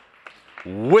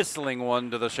whistling one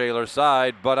to the Shaler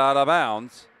side, but out of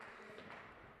bounds.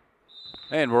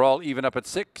 And we're all even up at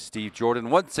 6. Steve Jordan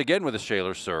once again with a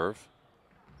Shaler serve.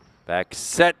 Back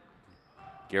set.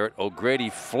 Garrett O'Grady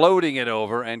floating it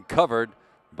over and covered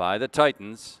by the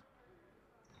Titans.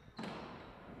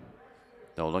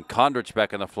 Nolan Kondrich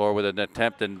back on the floor with an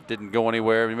attempt and didn't go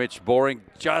anywhere. Mitch Boring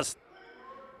just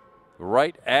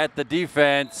right at the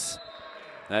defense.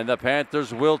 And the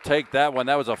Panthers will take that one.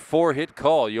 That was a 4-hit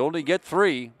call. You only get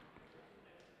 3.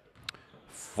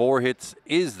 4 hits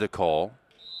is the call.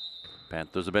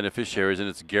 Panthers are beneficiaries, and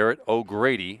it's Garrett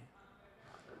O'Grady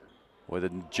with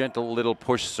a gentle little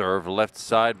push serve. Left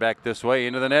side back this way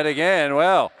into the net again.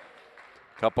 Well,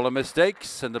 a couple of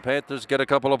mistakes, and the Panthers get a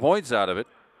couple of points out of it.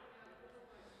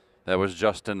 That was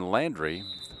Justin Landry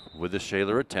with the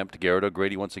Shaler attempt. Garrett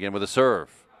O'Grady once again with a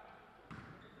serve.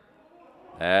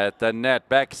 At the net,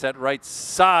 back set right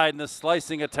side, and the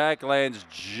slicing attack lands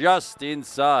just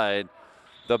inside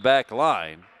the back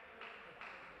line.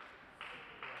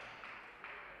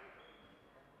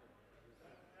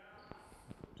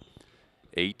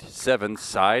 Eight, 7,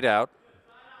 side out.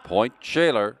 Point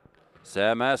Shaler.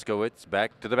 Sam Askowitz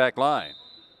back to the back line.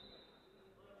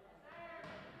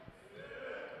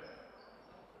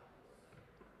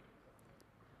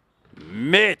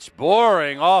 Mitch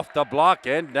Boring off the block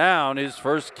and down. His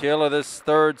first kill of this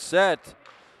third set.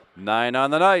 9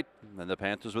 on the night. And the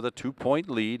Panthers with a 2-point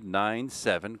lead,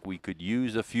 9-7. We could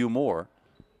use a few more.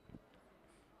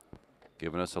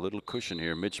 Giving us a little cushion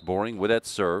here. Mitch Boring with that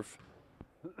serve.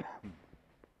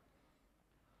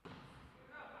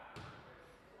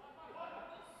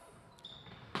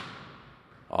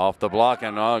 Off the block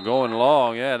and going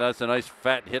long. Yeah, that's a nice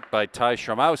fat hit by Ty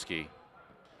Shromowski.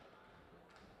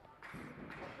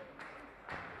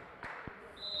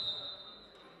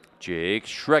 Jake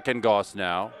Schreckengoss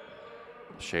now.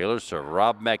 Shaler serve.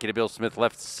 Rob Mackey to Bill Smith.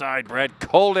 Left side. Brad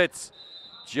Kolditz.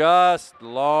 Just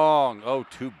long. Oh,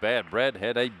 too bad. Brad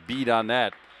had a beat on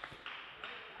that.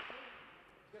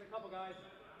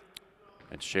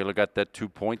 And Shaler got that 2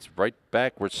 points right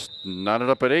back. We're knotted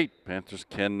up at 8. Panthers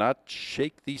cannot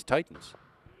shake these Titans.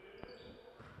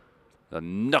 The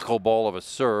knuckleball of a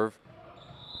serve.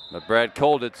 But Brad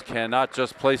Kolditz cannot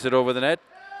just place it over the net.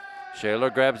 Shaler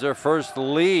grabs their first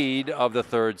lead of the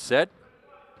third set.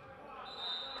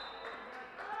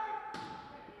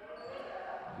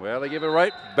 Well, they give it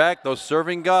right back. Those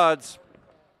serving gods.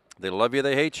 They love you,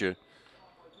 they hate you.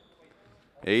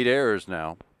 8 errors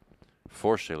now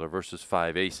for Shaler versus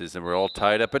 5 aces, and we're all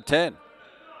tied up at 10.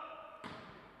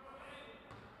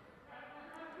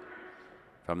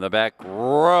 From the back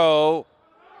row,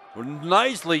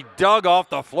 nicely dug off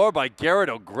the floor by Garrett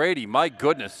O'Grady. My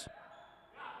goodness.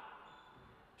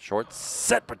 Short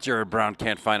set, but Jared Brown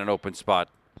can't find an open spot.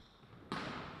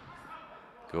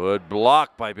 Good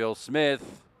block by Bill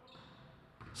Smith.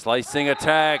 Slicing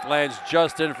attack lands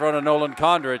just in front of Nolan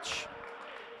Kondrich.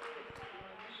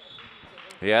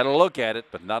 He had a look at it,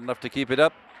 but not enough to keep it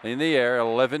up in the air.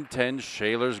 11-10,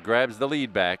 Shaler's grabs the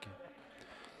lead back.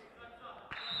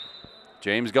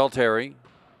 James Galtieri.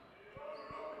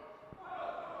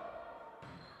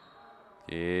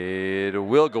 It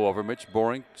will go over. Mitch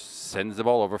Boring sends the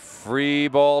ball over. Free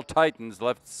ball Titans,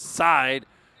 left side.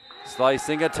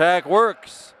 Slicing attack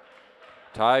works.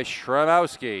 Ty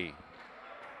Shromowski.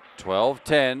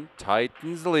 12-10,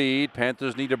 Titans lead.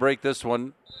 Panthers need to break this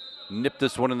one. Nip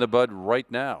this one in the bud right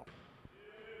now.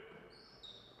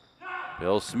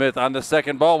 Bill Smith on the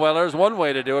second ball. Well, there's one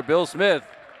way to do it. Bill Smith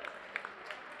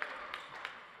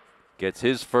gets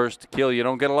his first kill. You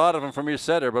don't get a lot of them from your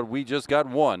setter, but we just got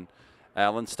one.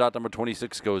 Allen Stott, number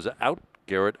 26, goes out.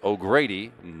 Garrett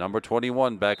O'Grady, number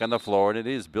 21, back on the floor, and it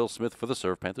is Bill Smith for the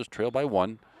serve. Panthers trail by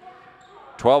 1.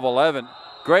 12-11.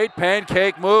 Great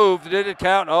pancake move. Did it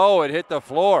count? Oh, it hit the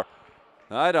floor.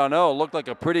 I don't know. It looked like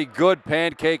a pretty good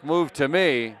pancake move to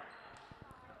me.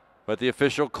 But the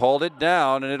official called it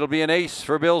down, and it'll be an ace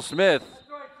for Bill Smith.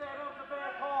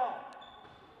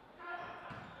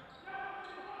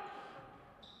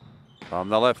 From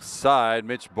the left side,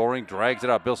 Mitch Boring drags it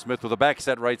out. Bill Smith with a back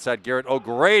set right side. Garrett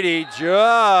O'Grady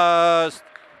just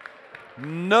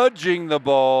nudging the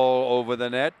ball over the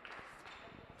net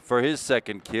for his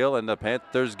second kill, and the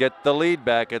Panthers get the lead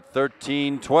back at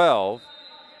 13-12.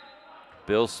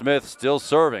 Bill Smith still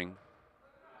serving.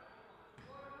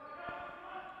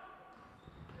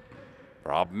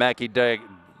 Rob Mackey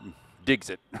digs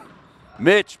it.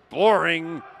 Mitch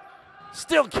Boring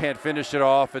still can't finish it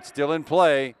off. It's still in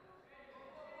play.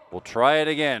 We'll try it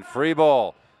again. Free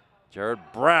ball. Jared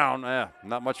Brown,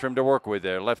 not much for him to work with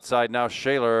there. Left side now,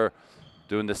 Shaler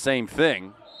doing the same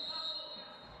thing.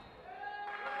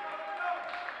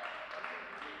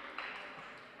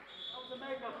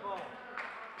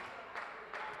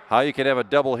 How you can have a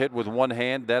double hit with one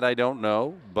hand, that I don't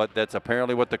know, but that's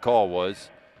apparently what the call was.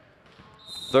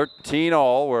 13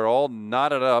 all. We're all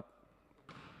knotted up.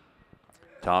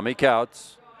 Tommy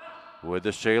Couts with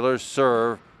the Shaler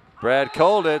serve. Brad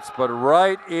Kolditz, but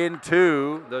right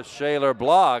into the Shaler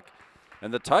block.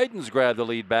 And the Titans grab the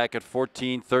lead back at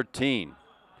 14-13.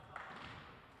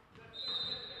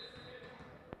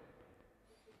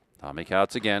 Tommy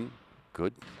Couts again.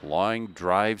 Good line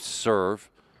drive serve.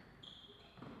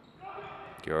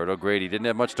 Garrett O'Grady didn't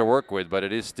have much to work with, but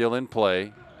it is still in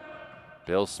play.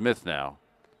 Bill Smith now.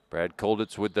 Brad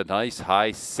Kolditz with the nice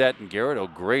high set, and Garrett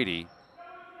O'Grady.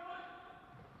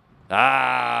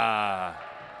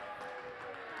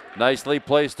 Nicely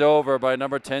placed over by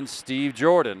number 10, Steve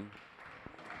Jordan.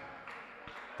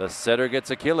 The setter gets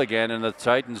a kill again, and the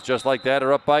Titans, just like that,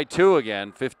 are up by 2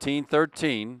 again,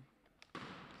 15-13.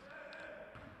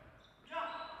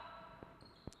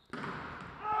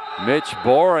 Mitch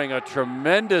Boring, a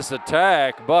tremendous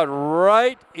attack, but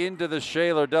right into the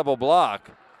Shaler double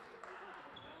block.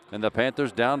 And the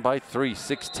Panthers down by 3,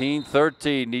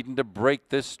 16-13, needing to break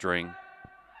this string.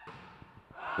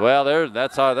 Well,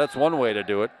 that's one way to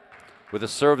do it, with a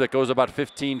serve that goes about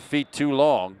 15 feet too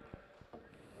long.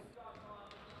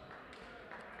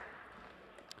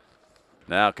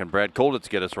 Now can Brad Kolditz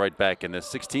get us right back in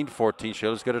this? 16-14,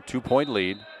 Shaler's got a 2-point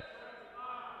lead.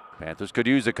 Panthers could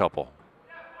use a couple.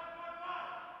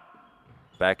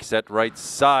 Back set right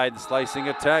side, slicing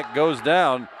attack goes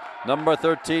down. Number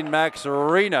 13, Max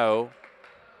Reno.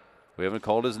 We haven't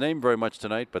called his name very much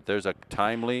tonight, but there's a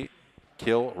timely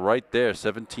kill right there,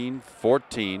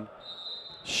 17-14.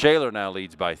 Shaler now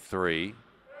leads by 3.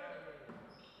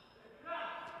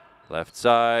 Left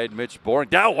side, Mitch Boring.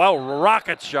 Down, wow,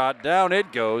 rocket shot, down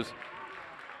it goes.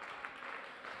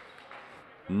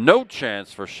 No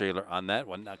chance for Shaler on that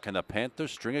one. Now, can the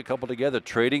Panthers string a couple together?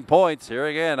 Trading points. Here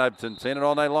again, I've been saying it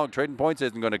all night long. Trading points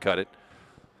isn't going to cut it.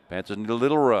 Panthers need a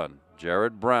little run.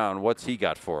 Jared Brown, what's he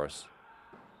got for us?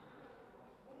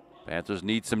 Panthers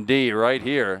need some D right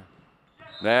here.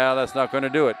 Now, that's not going to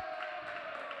do it.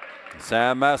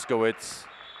 Sam Maskowitz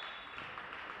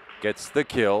gets the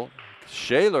kill.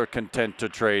 Shaler content to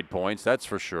trade points, that's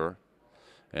for sure.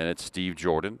 And it's Steve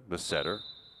Jordan, the setter.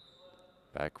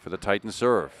 Back for the Titan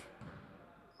serve.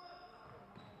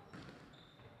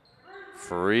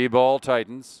 Free ball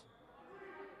Titans.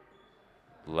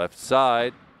 Left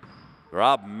side.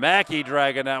 Rob Mackey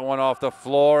dragging that one off the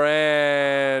floor,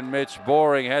 and Mitch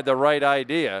Boring had the right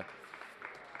idea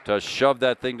to shove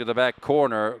that thing to the back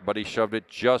corner, but he shoved it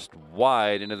just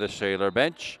wide into the Shaler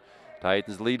bench.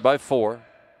 Titans lead by 4.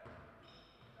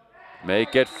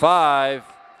 Make it 5.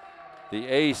 The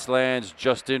ace lands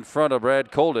just in front of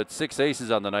Brad Kolditz. 6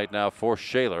 aces on the night now for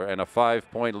Shaler, and a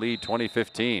 5-point lead,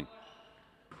 2015.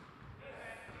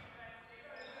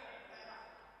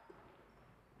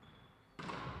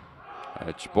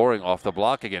 Mitch Boring off the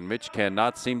block again. Mitch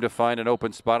cannot seem to find an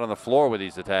open spot on the floor with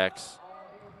these attacks.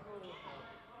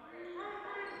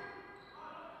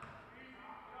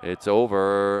 It's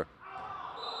over.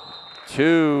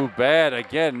 Too bad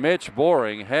again. Mitch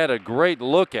Boring had a great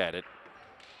look at it.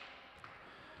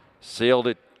 Sailed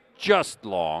it just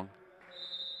long.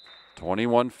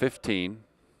 21-15.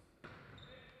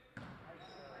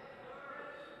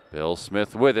 Bill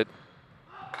Smith with it.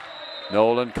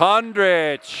 Nolan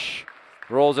Kondrich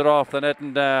rolls it off the net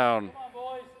and down.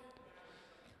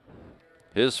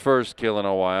 His first kill in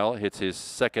a while. Hits his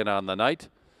second on the night.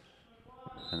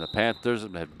 And the Panthers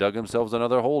have dug themselves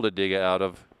another hole to dig out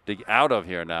of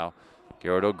here now.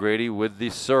 Garrett O'Grady with the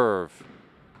serve.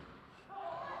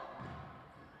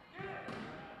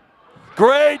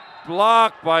 Great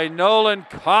block by Nolan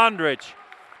Kondrich.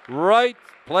 Right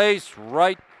place,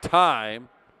 right time.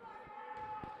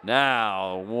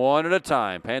 Now, one at a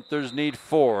time. Panthers need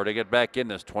 4 to get back in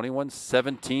this.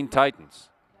 21-17 Titans.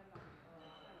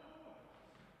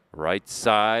 Right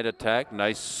side attack.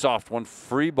 Nice soft one.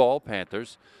 Free ball,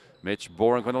 Panthers. Mitch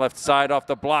Boring on the left side off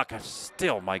the block.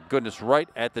 Still, my goodness, right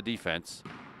at the defense.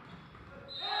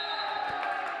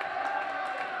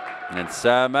 And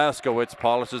Sam Maskowitz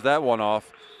polishes that one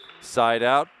off. Side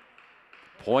out.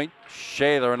 Point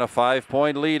Shaler in a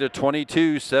 5-point lead at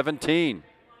 22-17.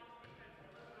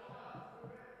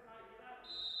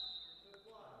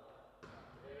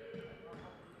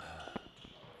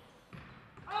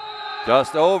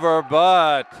 Just over,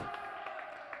 but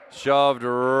shoved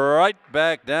right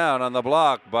back down on the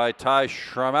block by Ty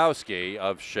Schramowski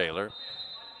of Shaler.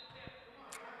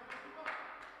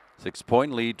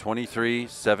 6-point lead,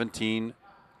 23-17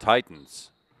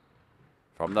 Titans.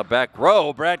 From the back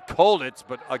row, Brad Kolditz,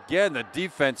 but again, the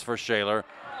defense for Shaler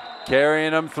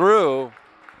carrying him through.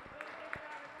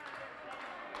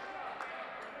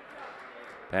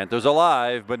 Panthers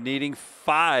alive, but needing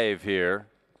 5 here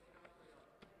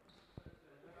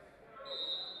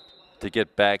to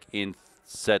get back in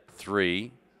set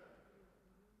 3.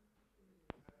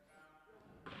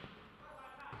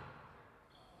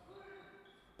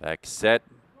 Back set.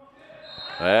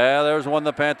 Well, there's one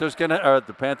the Panthers get a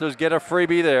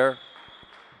freebie there.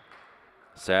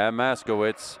 Sam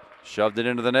Maskowitz shoved it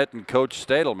into the net, and Coach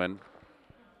Stadelman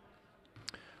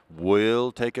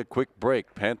will take a quick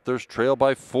break. Panthers trail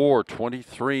by 4,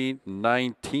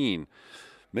 23-19.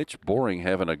 Mitch Boring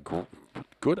having a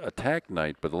good attack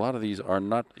night, but a lot of these are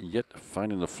not yet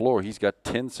finding the floor. He's got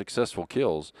 10 successful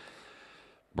kills.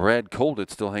 Brad Coldit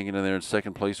still hanging in there in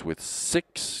second place with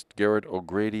 6. Garrett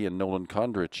O'Grady and Nolan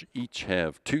Kondrich each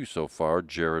have 2 so far.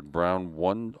 Jared Brown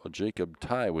 1. Jacob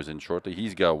Ty was in shortly.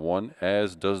 He's got 1,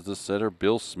 as does the setter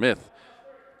Bill Smith.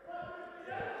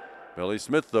 Billy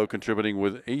Smith, though, contributing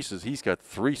with aces. He's got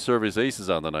 3 service aces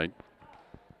on the night.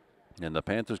 And the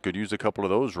Panthers could use a couple of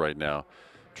those right now.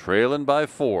 Trailing by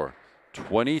 4,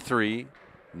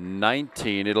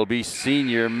 23-19. It'll be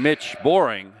senior Mitch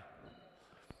Boring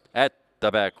at the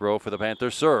back row for the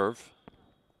Panthers serve.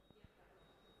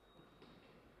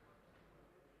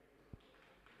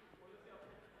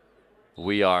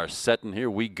 We are set, and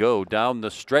here we go down the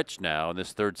stretch now in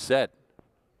this third set.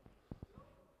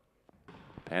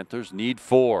 Panthers need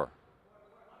 4.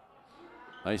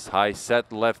 Nice high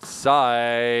set left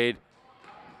side.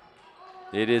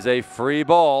 It is a free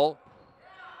ball.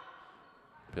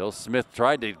 Bill Smith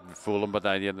tried to fool him, but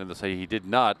I didn't say he did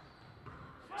not.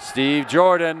 Steve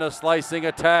Jordan, a slicing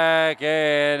attack,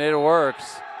 and it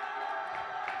works.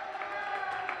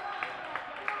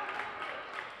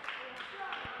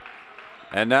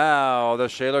 And now the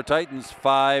Shaler Titans,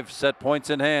 5 set points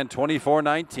in hand,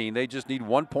 24-19. They just need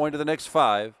 1 point of the next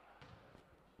 5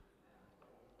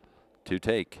 to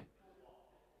take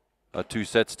a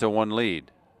 2-1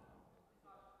 lead.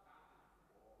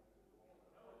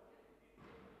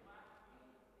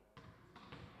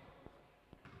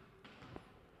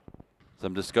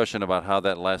 Some discussion about how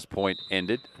that last point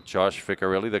ended. Josh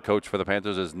Ficcarelli, the coach for the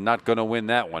Panthers, is not going to win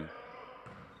that one.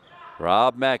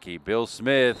 Rob Mackey, Bill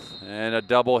Smith, and a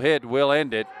double hit will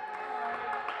end it.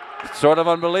 It's sort of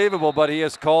unbelievable, but he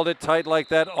has called it tight like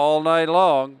that all night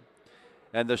long.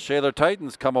 And the Shaler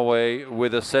Titans come away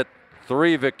with a set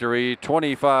 3 victory,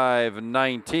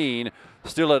 25-19.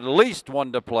 Still at least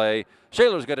 1 to play.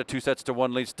 Shaler's got a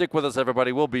 2-1 lead. Stick with us,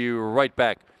 everybody. We'll be right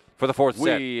back for the 4th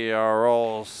set. We are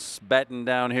all batting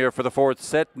down here for the 4th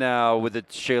set now with the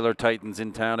Shaler Titans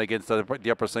in town against the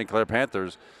Upper St. Clair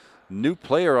Panthers. New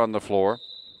player on the floor.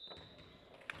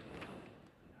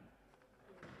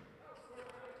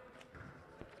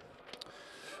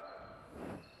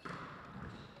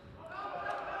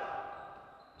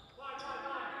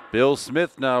 Bill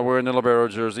Smith now wearing the libero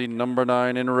jersey, number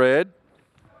 9 in red.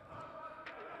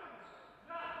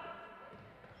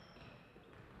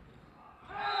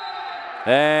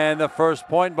 And the first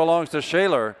point belongs to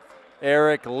Shaler.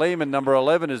 Eric Lehman, number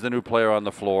 11, is the new player on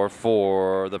the floor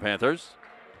for the Panthers.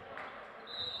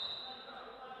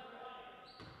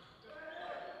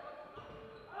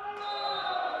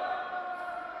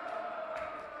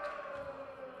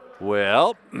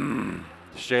 Well,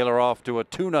 Shaler off to a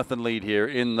 2-0 lead here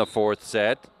in the 4th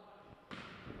set.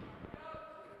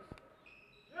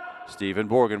 Stephen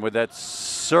Borgen with that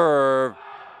serve.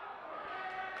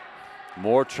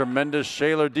 More tremendous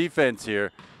Shaler defense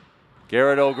here.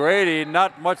 Garrett O'Grady,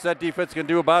 not much that defense can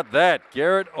do about that.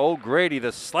 Garrett O'Grady,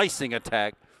 the slicing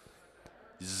attack,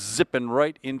 zipping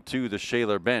right into the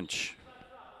Shaler bench.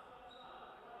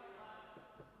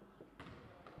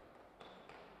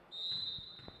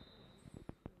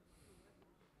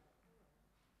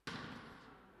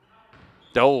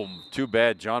 Oh, too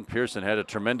bad. John Pearson had a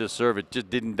tremendous serve. It just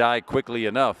didn't die quickly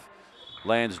enough.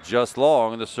 Lands just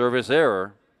long, and the service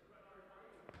error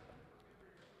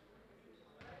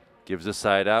gives the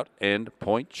side out and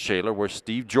point Shaler, where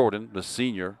Steve Jordan, the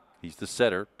senior, he's the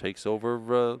setter, takes over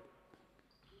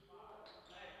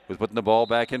with putting the ball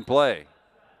back in play.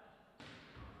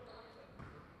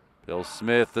 Bill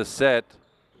Smith, the set.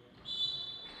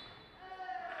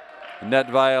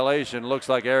 Net violation. Looks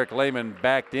like Eric Lehman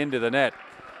backed into the net.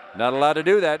 Not allowed to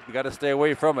do that. We got to stay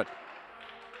away from it.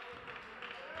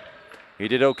 He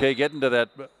did okay getting to that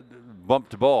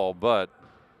bumped ball,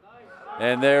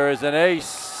 and there is an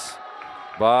ace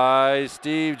by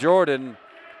Steve Jordan.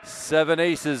 7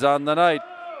 aces on the night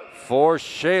for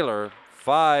Shaler,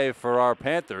 5 for our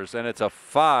Panthers, and it's a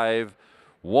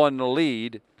 5-1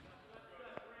 lead.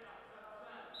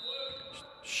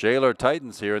 Shaler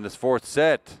Titans here in this 4th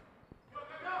set.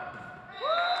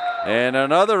 And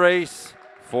another ace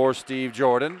for Steve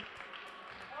Jordan.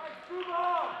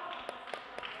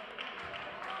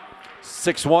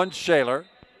 6-1 Shaler.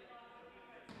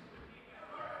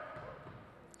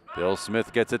 Bill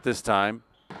Smith gets it this time.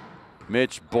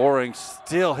 Mitch Boring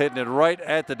still hitting it right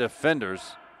at the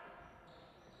defenders.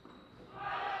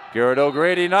 Garrett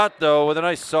O'Grady not, though, with a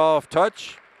nice soft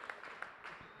touch.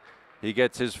 He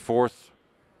gets his 4th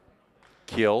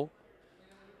kill.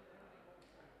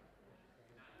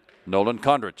 Nolan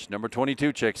Kondrich, number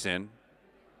 22, checks in.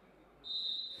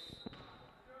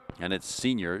 And it's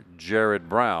senior Jared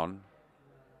Brown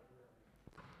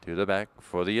to the back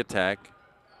for the attack.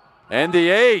 And the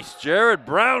ace, Jared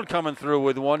Brown coming through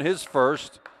with one, his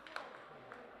first.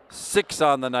 6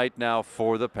 on the night now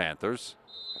for the Panthers.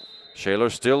 Shaler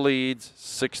still leads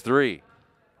 6-3.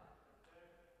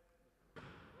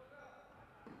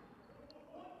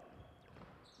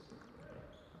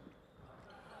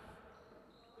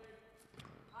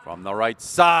 From the right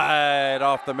side,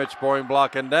 off the Mitch Boring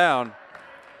block and down.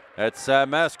 That's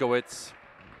Sam Maskowitz.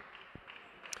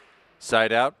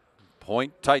 Side out,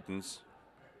 point Titans.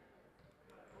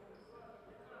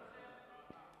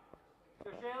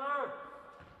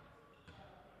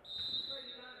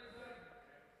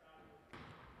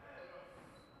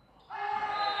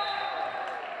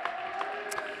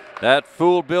 That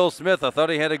fooled Bill Smith. I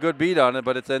thought he had a good beat on it,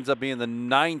 but it ends up being the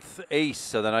 9th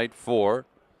ace of the night for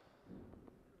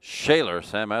Shaler.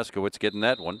 Sam Askowitz getting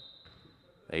that one.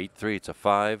 8-3. It's a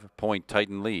 5-point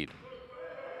Titan lead.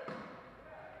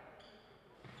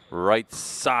 Right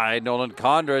side, Nolan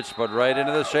Kondrich, but right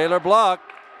into the Shaler block.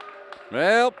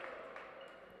 Well,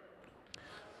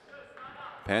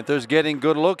 Panthers getting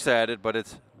good looks at it,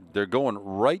 but they're going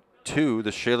right to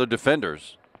the Shaler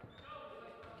defenders.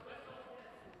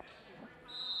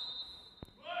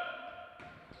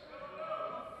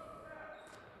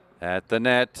 At the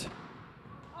net,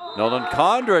 Nolan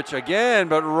Kondrich again,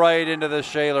 but right into the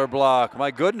Shaler block.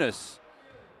 My goodness.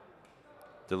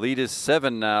 The lead is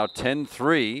 7 now,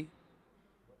 10-3.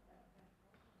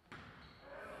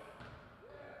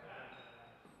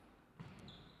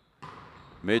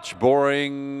 Mitch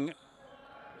Boring.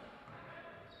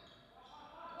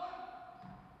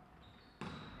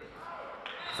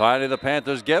 Finally, the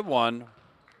Panthers get one.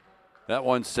 That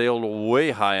one sailed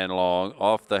way high and long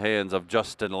off the hands of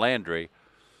Justin Landry.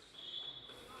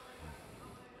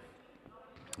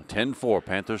 10-4.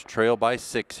 Panthers trail by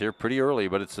 6 here pretty early,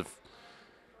 but it's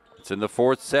in the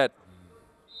 4th set.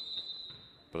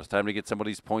 But it's time to get some of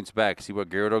these points back. See what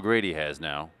Garrett O'Grady has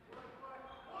now.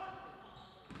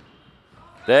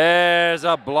 There's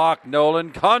a block,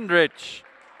 Nolan Kondrich.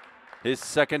 His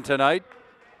 2nd tonight.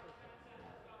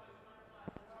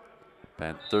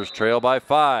 Panthers trail by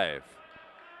 5.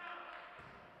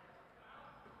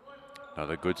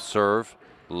 Another good serve,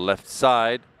 left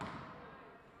side.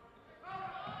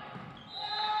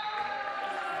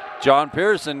 John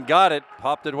Pearson got it,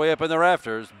 popped it way up in the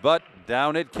rafters, but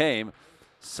down it came.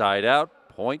 Side out,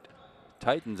 point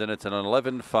Titans, and it's an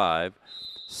 11-5,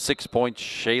 6-point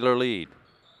Shaler lead.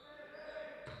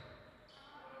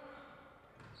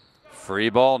 Free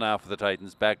ball now for the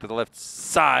Titans, back to the left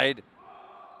side.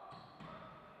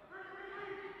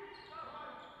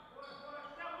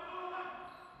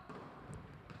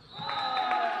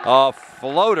 A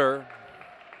floater.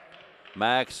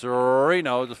 Max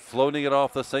Reno just floating it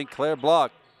off the St. Clair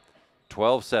block.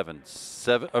 12-7,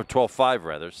 12-5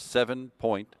 rather,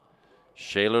 7-point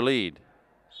Shaler lead.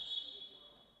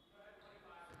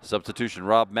 Substitution,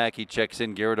 Rob Mackey checks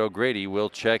in, Garrett O'Grady will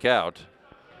check out.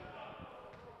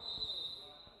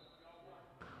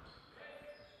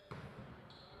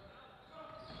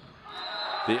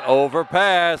 The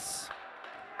overpass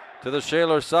to the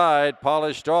Shaler side,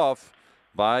 polished off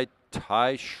by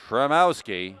Ty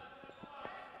Shremowski.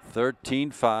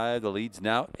 13-5, the lead's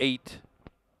now 8.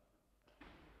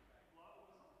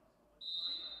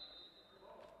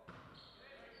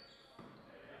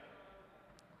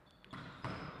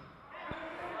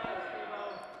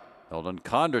 Nolan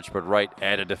Kondrich, but right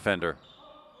at a defender.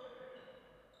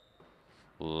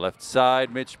 Left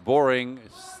side, Mitch Boring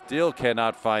still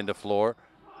cannot find the floor.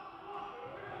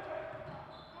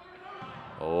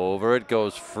 Over it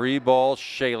goes, free ball,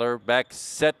 Shaler, back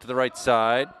set to the right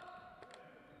side.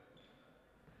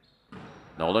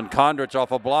 Nolan Kondrich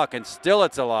off a block, and still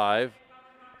it's alive.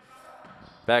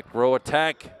 Back row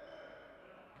attack.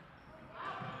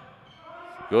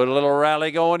 Good little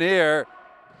rally going here.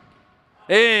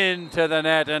 Into the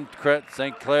net, and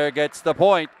St. Clair gets the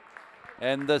point,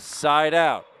 and the side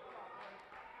out.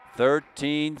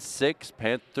 13-6,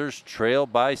 Panthers trail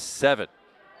by 7.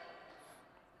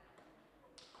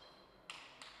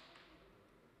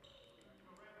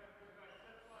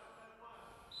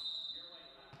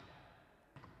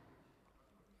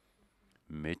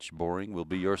 Mitch Boring will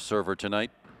be your server tonight.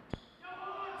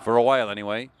 For a while,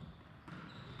 anyway.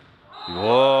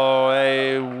 Whoa,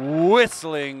 a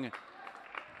whistling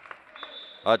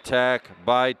attack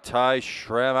by Ty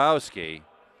Schramowski.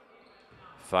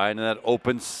 Finding that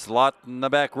open slot in the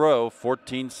back row.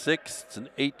 14-6. It's an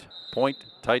 8-point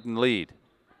Titan lead.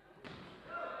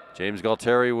 James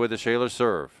Galtieri with the Shaler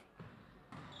serve.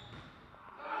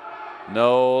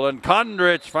 Nolan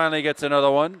Kondrich finally gets another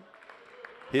one.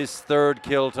 His third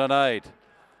kill tonight.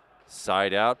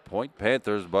 Side out, point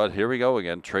Panthers, but here we go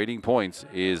again. Trading points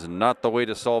is not the way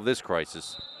to solve this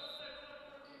crisis.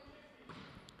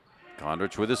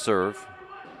 Kondrich with a serve.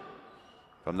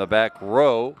 From the back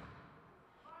row.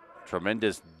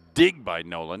 Tremendous dig by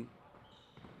Nolan.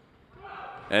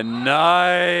 And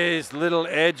nice little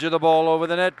edge of the ball over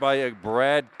the net by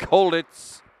Brad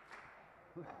Kolditz.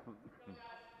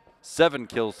 7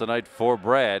 kills tonight for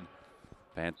Brad.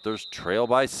 Panthers trail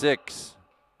by 6.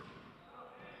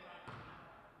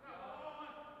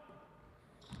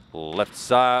 Left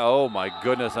side, oh my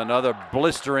goodness, another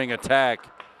blistering attack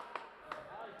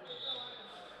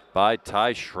by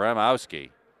Ty Schramowski.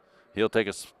 He'll take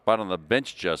a spot on the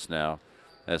bench just now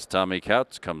as Tommy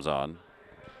Couts comes on.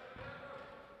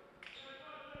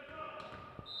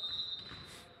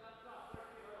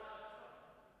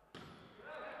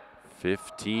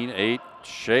 (15-8)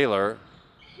 Shaler.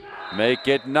 Make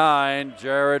it 9.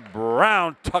 Jared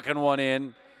Brown tucking one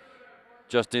in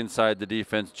just inside the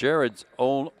defense. Jared's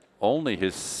only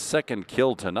his second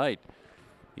kill tonight.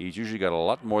 He's usually got a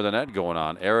lot more than that going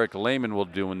on. Eric Lehman will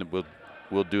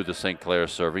do the St. Clair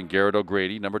serving. Garrett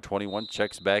O'Grady, number 21,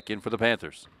 checks back in for the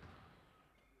Panthers.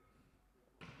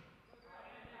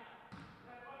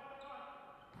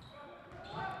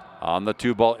 On the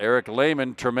 2 ball, Eric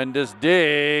Lehman, tremendous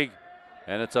dig.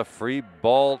 And it's a free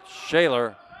ball,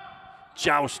 Shaler.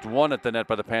 Joust one at the net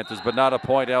by the Panthers, but not a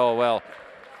point. Oh, well,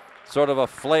 sort of a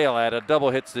flail at it. Double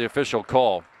hits the official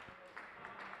call.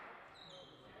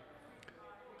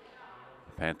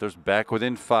 Panthers back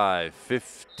within 5,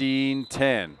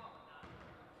 15-10.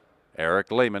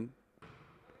 Eric Lehman,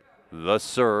 the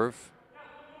serve.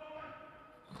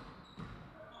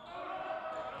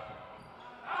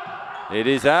 It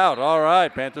is out. All right,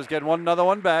 Panthers get another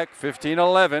one back,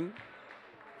 15-11.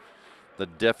 The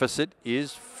deficit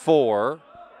is 4.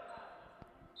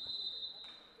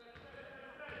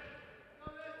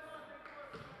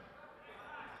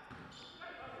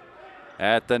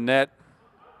 At the net.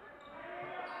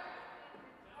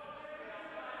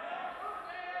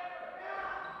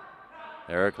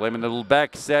 Eric Lehman, a little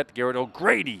back set. Garrett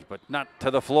O'Grady, but not to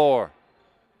the floor.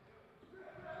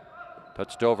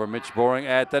 Touched over Mitch Boring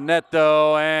at the net,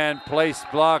 though, and place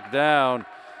blocked down.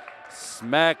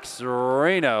 Smacks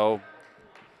Reno.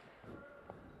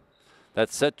 That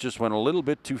set just went a little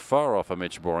bit too far off of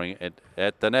Mitch Boring.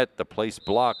 At the net, the place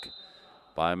block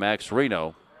by Max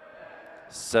Reno.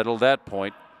 Settled that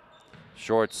point.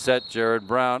 Short set, Jared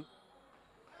Brown.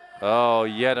 Oh,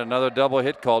 yet another double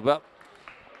hit called. Well,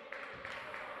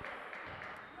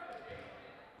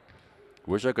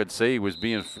 wish I could say he was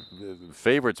being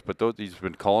favorites, but he's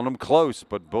been calling them close,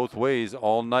 but both ways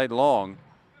all night long.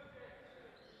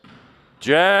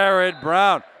 Jared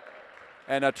Brown.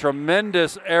 And a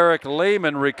tremendous Eric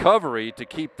Lehman recovery to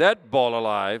keep that ball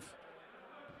alive.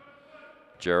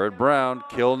 Jared Brown,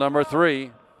 kill number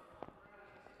 3.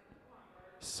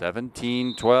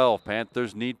 17-12.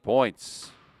 Panthers need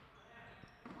points.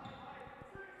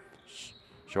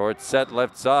 Short set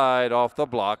left side off the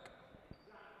block.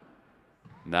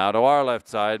 Now to our left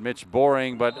side. Mitch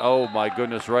Boring, but oh my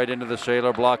goodness, right into the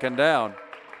Shaler block and down.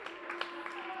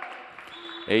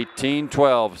 18-12.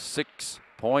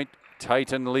 6-point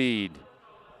Titan lead.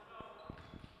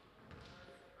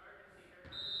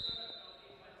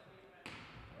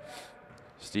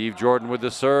 Steve Jordan with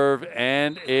the serve,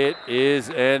 and it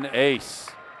is an ace.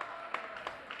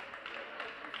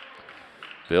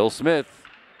 Bill Smith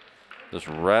just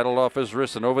rattled off his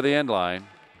wrist and over the end line.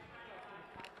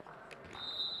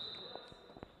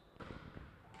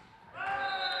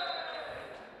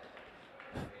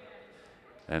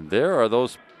 And there are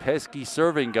those pesky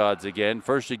serving gods again.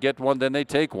 First you get one, then they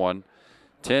take one.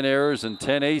 10 errors and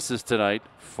 10 aces tonight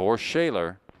for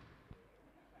Shaler.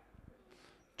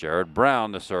 Jared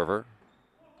Brown, the server.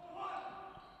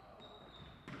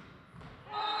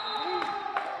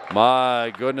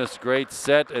 My goodness, great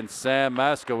set, and Sam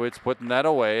Maskowitz putting that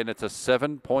away, and it's a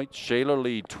 7-point Shaler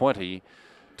lead,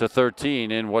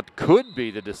 20-13 in what could be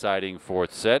the deciding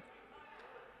 4th set.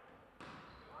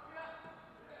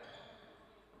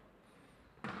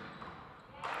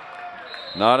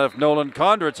 Not if Nolan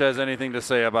Kondrich has anything to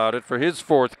say about it for his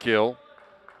 4th kill.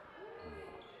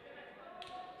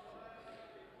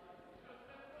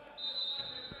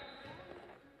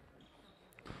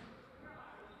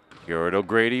 Garrett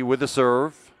O'Grady with the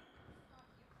serve.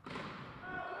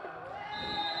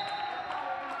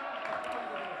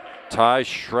 Ty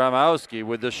Schramowski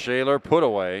with the Shaler put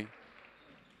away.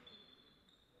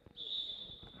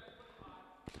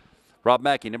 Rob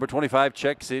Mackey, number 25,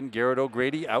 checks in. Garrett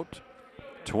O'Grady out.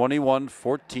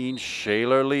 21-14.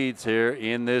 Shaler leads here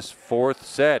in this fourth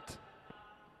set.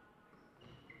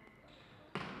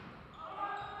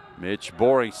 Mitch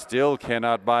Boring still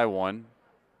cannot buy one.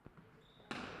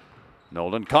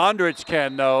 Nolan Kondrich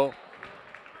can, though.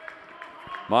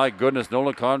 My goodness,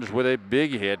 Nolan Kondrich with a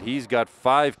big hit. He's got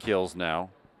 5 kills now.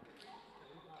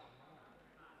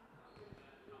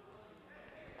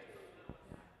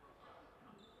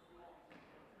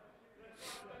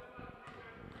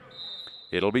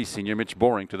 It'll be senior Mitch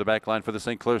Boring to the back line for the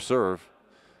St. Clair serve.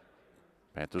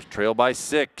 Panthers trail by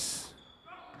 6.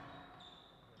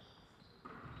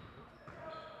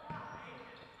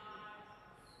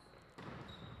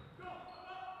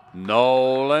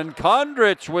 Nolan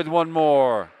Kondrich with one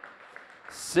more.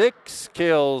 6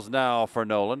 kills now for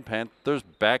Nolan. Panthers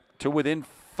back to within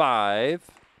 5.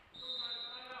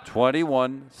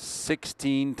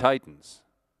 21-16 Titans.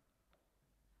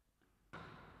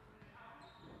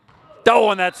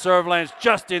 Oh, and that serve lands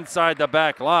just inside the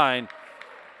back line.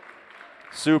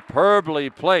 Superbly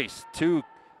placed. 2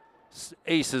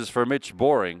 aces for Mitch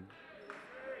Boring.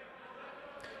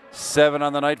 7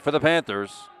 on the night for the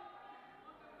Panthers.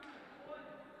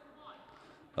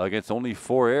 Against only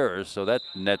 4 errors, so that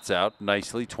nets out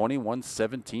nicely.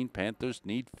 21-17. Panthers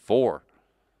need 4.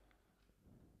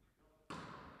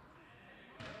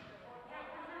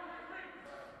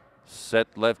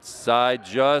 Set left side,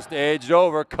 just edged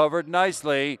over, covered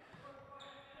nicely.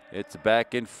 It's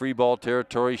back in free ball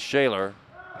territory. Shaler.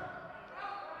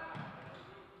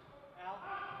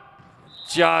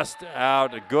 Just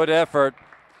out, a good effort,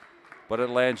 but it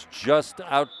lands just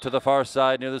out to the far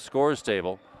side near the scores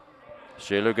table.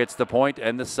 Shaler gets the point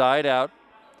and the side out.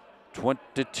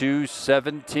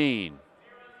 22-17.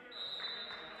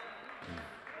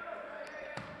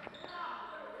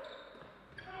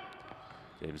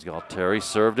 James Galtieri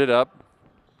served it up.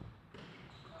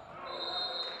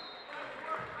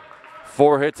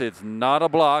 4 hits. It's not a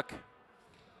block.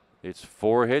 It's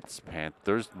 4 hits.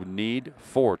 Panthers need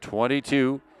 4.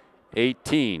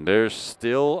 22-18. There's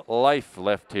still life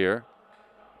left here.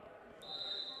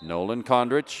 Nolan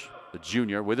Kondrich, the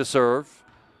junior, with a serve.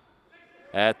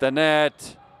 At the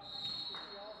net.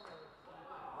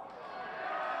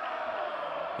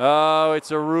 Oh,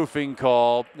 it's a roofing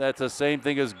call. That's the same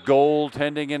thing as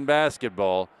goaltending in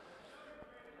basketball.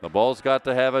 The ball's got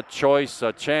to have a choice,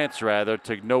 a chance rather,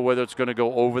 to know whether it's going to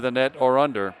go over the net or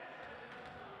under.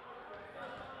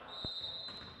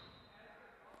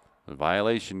 The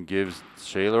violation gives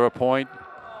Shaler a point.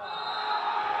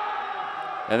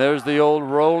 And there's the old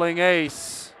rolling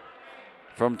ace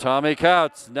from Tommy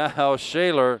Couts. Now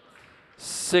Shaler,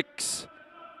 6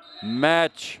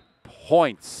 match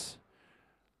points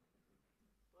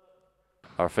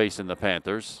are facing the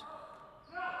Panthers.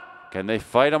 Can they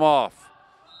fight them off?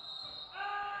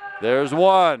 There's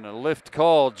one. A lift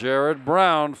call. Jared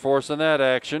Brown forcing that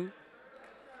action.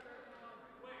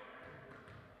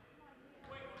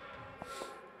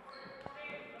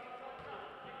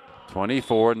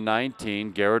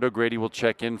 (24-19). Garrett O'Grady will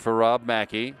check in for Rob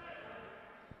Mackey.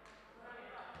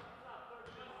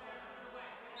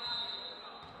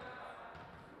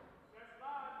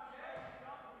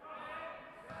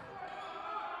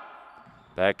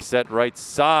 Back set right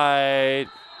side.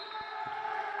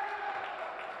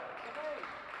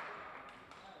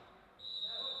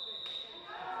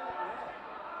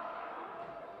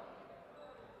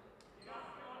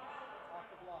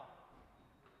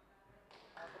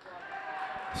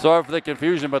 Sorry for the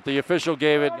confusion, but the official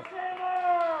gave it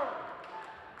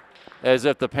as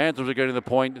if the Panthers were getting the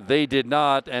point. They did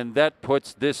not, and that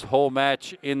puts this whole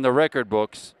match in the record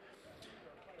books.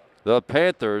 The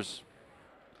Panthers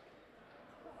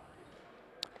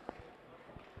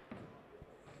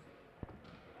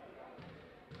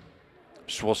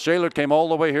well, Shaler came all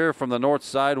the way here from the north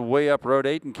side, way up Road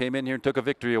 8, and came in here and took a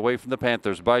victory away from the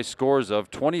Panthers by scores of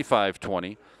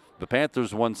 25-20. The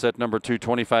Panthers won set number 2,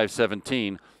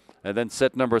 25-17. And then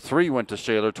set number 3 went to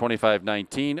Shaler,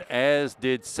 25-19, as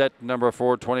did set number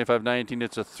 4, 25-19.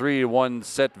 It's a 3-1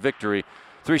 set victory.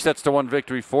 3 sets to 1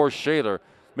 victory for Shaler.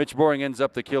 Mitch Boring ends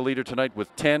up the kill leader tonight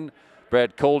with 10.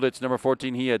 Brad Kolditz, number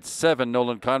 14, he had 7.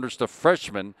 Nolan Kondrich, the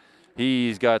freshman,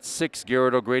 he's got 6.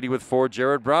 Garrett O'Grady with 4.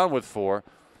 Jared Brown with 4.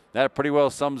 That pretty well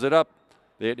sums it up.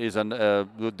 It is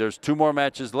there's 2 more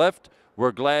matches left.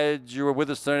 We're glad you were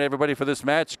with us tonight, everybody, for this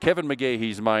match. Kevin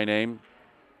McGahee's my name.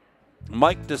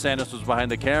 Mike DeSantis was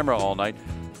behind the camera all night.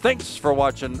 Thanks for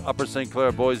watching Upper St.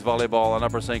 Clair Boys Volleyball on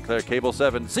Upper St. Clair Cable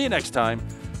 7. See you next time.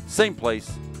 Same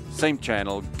place, same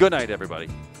channel. Good night, everybody.